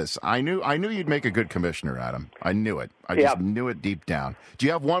most of this. I knew you'd make a good commissioner, Adam. I knew it. I just knew it deep down. Do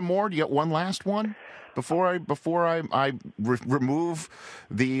you have one more? Do you got one last one before I remove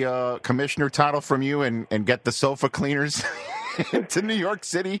the commissioner title from you and get the sofa cleaners to New York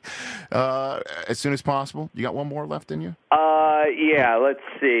City as soon as possible? You got one more left in you? Let's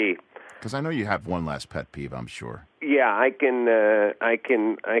see. Because I know you have one last pet peeve, I'm sure. Yeah, I can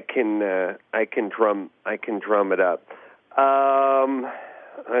drum it up.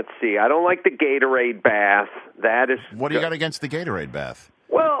 Let's see. I don't like the Gatorade bath. What do you got against the Gatorade bath?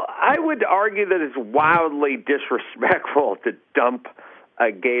 Well, I would argue that it's wildly disrespectful to dump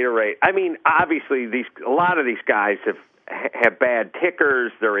a Gatorade. I mean, obviously, a lot of these guys have bad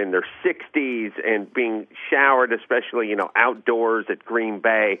tickers. They're in their 60s, and being showered, especially outdoors at Green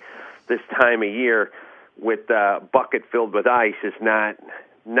Bay this time of year with a bucket filled with ice, is not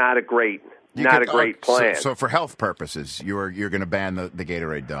a great plan. So for health purposes, you're going to ban the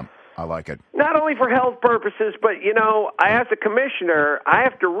Gatorade dump. I like it. Not only for health purposes, but as a commissioner, I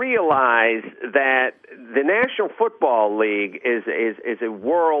have to realize that the National Football League is a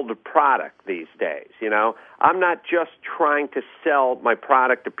world product these days. I'm not just trying to sell my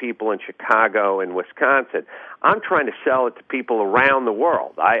product to people in Chicago and Wisconsin. I'm trying to sell it to people around the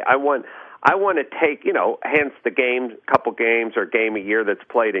world. I want to take, hence the couple games or game a year that's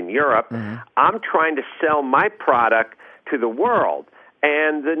played in Europe. Mm-hmm. I'm trying to sell my product to the world.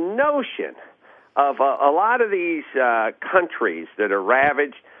 And the notion of a lot of these countries that are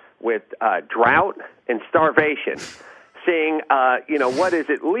ravaged with drought and starvation, seeing, what is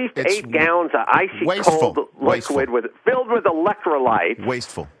at least 8 gallons of icy cold liquid filled with electrolytes.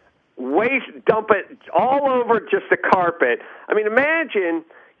 Wasteful. dump it all over just the carpet. I mean, imagine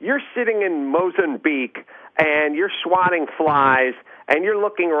you're sitting in Mozambique and you're swatting flies and you're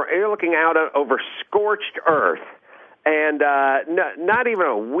looking out over scorched earth, and not even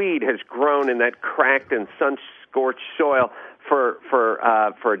a weed has grown in that cracked and sun-scorched soil for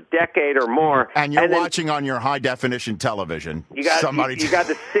a decade or more. And you're watching on your high-definition television. You got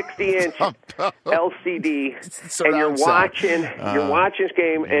the 60-inch LCD, and you're watching this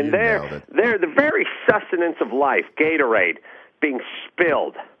game, and they're the very sustenance of life, Gatorade, being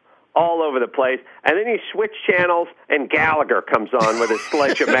spilled all over the place. And then you switch channels, and Gallagher comes on with his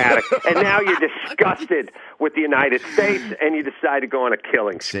sledge-o-matic, and now you're disgusted with the United States, and you decide to go on a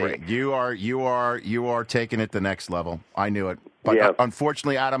killing spree. You are taking it the next level. I knew it. But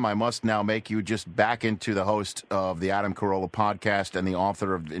unfortunately, Adam, I must now make you just back into the host of the Adam Carolla podcast and the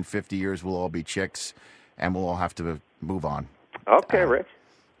author of In 50 Years We'll All Be Chicks, and we'll all have to move on. Okay, Rich.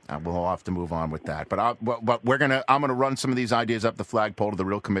 We'll all have to move on with that. But I'm gonna run some of these ideas up the flagpole to the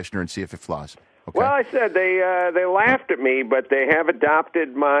real commissioner and see if it flies. Okay? Well, I said they laughed at me, but they have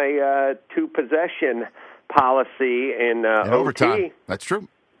adopted my two-possession policy in overtime. That's true.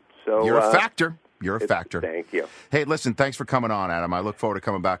 So you're a factor. You're a factor. Thank you. Hey, listen, thanks for coming on, Adam. I look forward to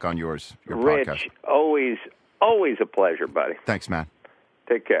coming back on your Rich, podcast. always a pleasure, buddy. Thanks, man.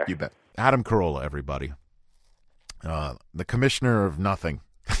 Take care. You bet. Adam Carolla, everybody. The commissioner of nothing.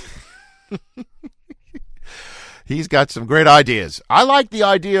 He's got some great ideas. I like the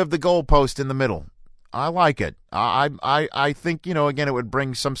idea of the goalpost in the middle. I like it. I think, again, it would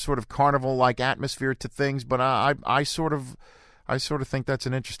bring some sort of carnival-like atmosphere to things, but I sort of think that's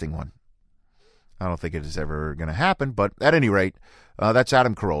an interesting one. I don't think it is ever going to happen, but at any rate, that's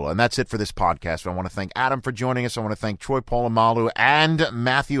Adam Carolla, and that's it for this podcast. I want to thank Adam for joining us. I want to thank Troy Polamalu and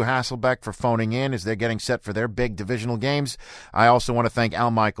Matthew Hasselbeck for phoning in as they're getting set for their big divisional games. I also want to thank Al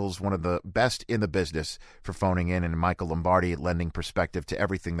Michaels, one of the best in the business, for phoning in, and Michael Lombardi lending perspective to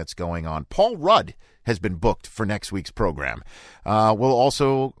everything that's going on. Paul Rudd has been booked for next week's program. We'll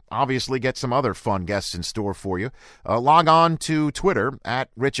also obviously get some other fun guests in store for you. Log on to Twitter at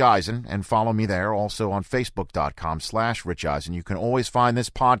Rich Eisen and follow me there. Also on Facebook.com/Rich Eisen. You can always find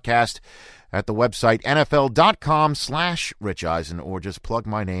this podcast at the website NFL.com/Rich Eisen, or just plug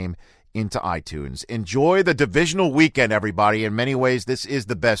my name into iTunes. Enjoy the divisional weekend, everybody. In many ways, this is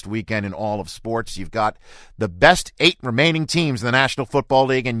the best weekend in all of sports. You've got the best 8 remaining teams in the National Football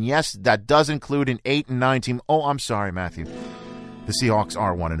League, and yes, that does include an 8-9 team. Oh, I'm sorry, Matthew. The Seahawks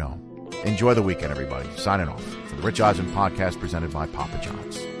are 1-0. Enjoy the weekend, everybody. Signing off for the Rich Eisen podcast presented by Papa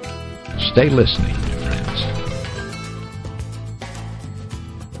John's. Stay listening to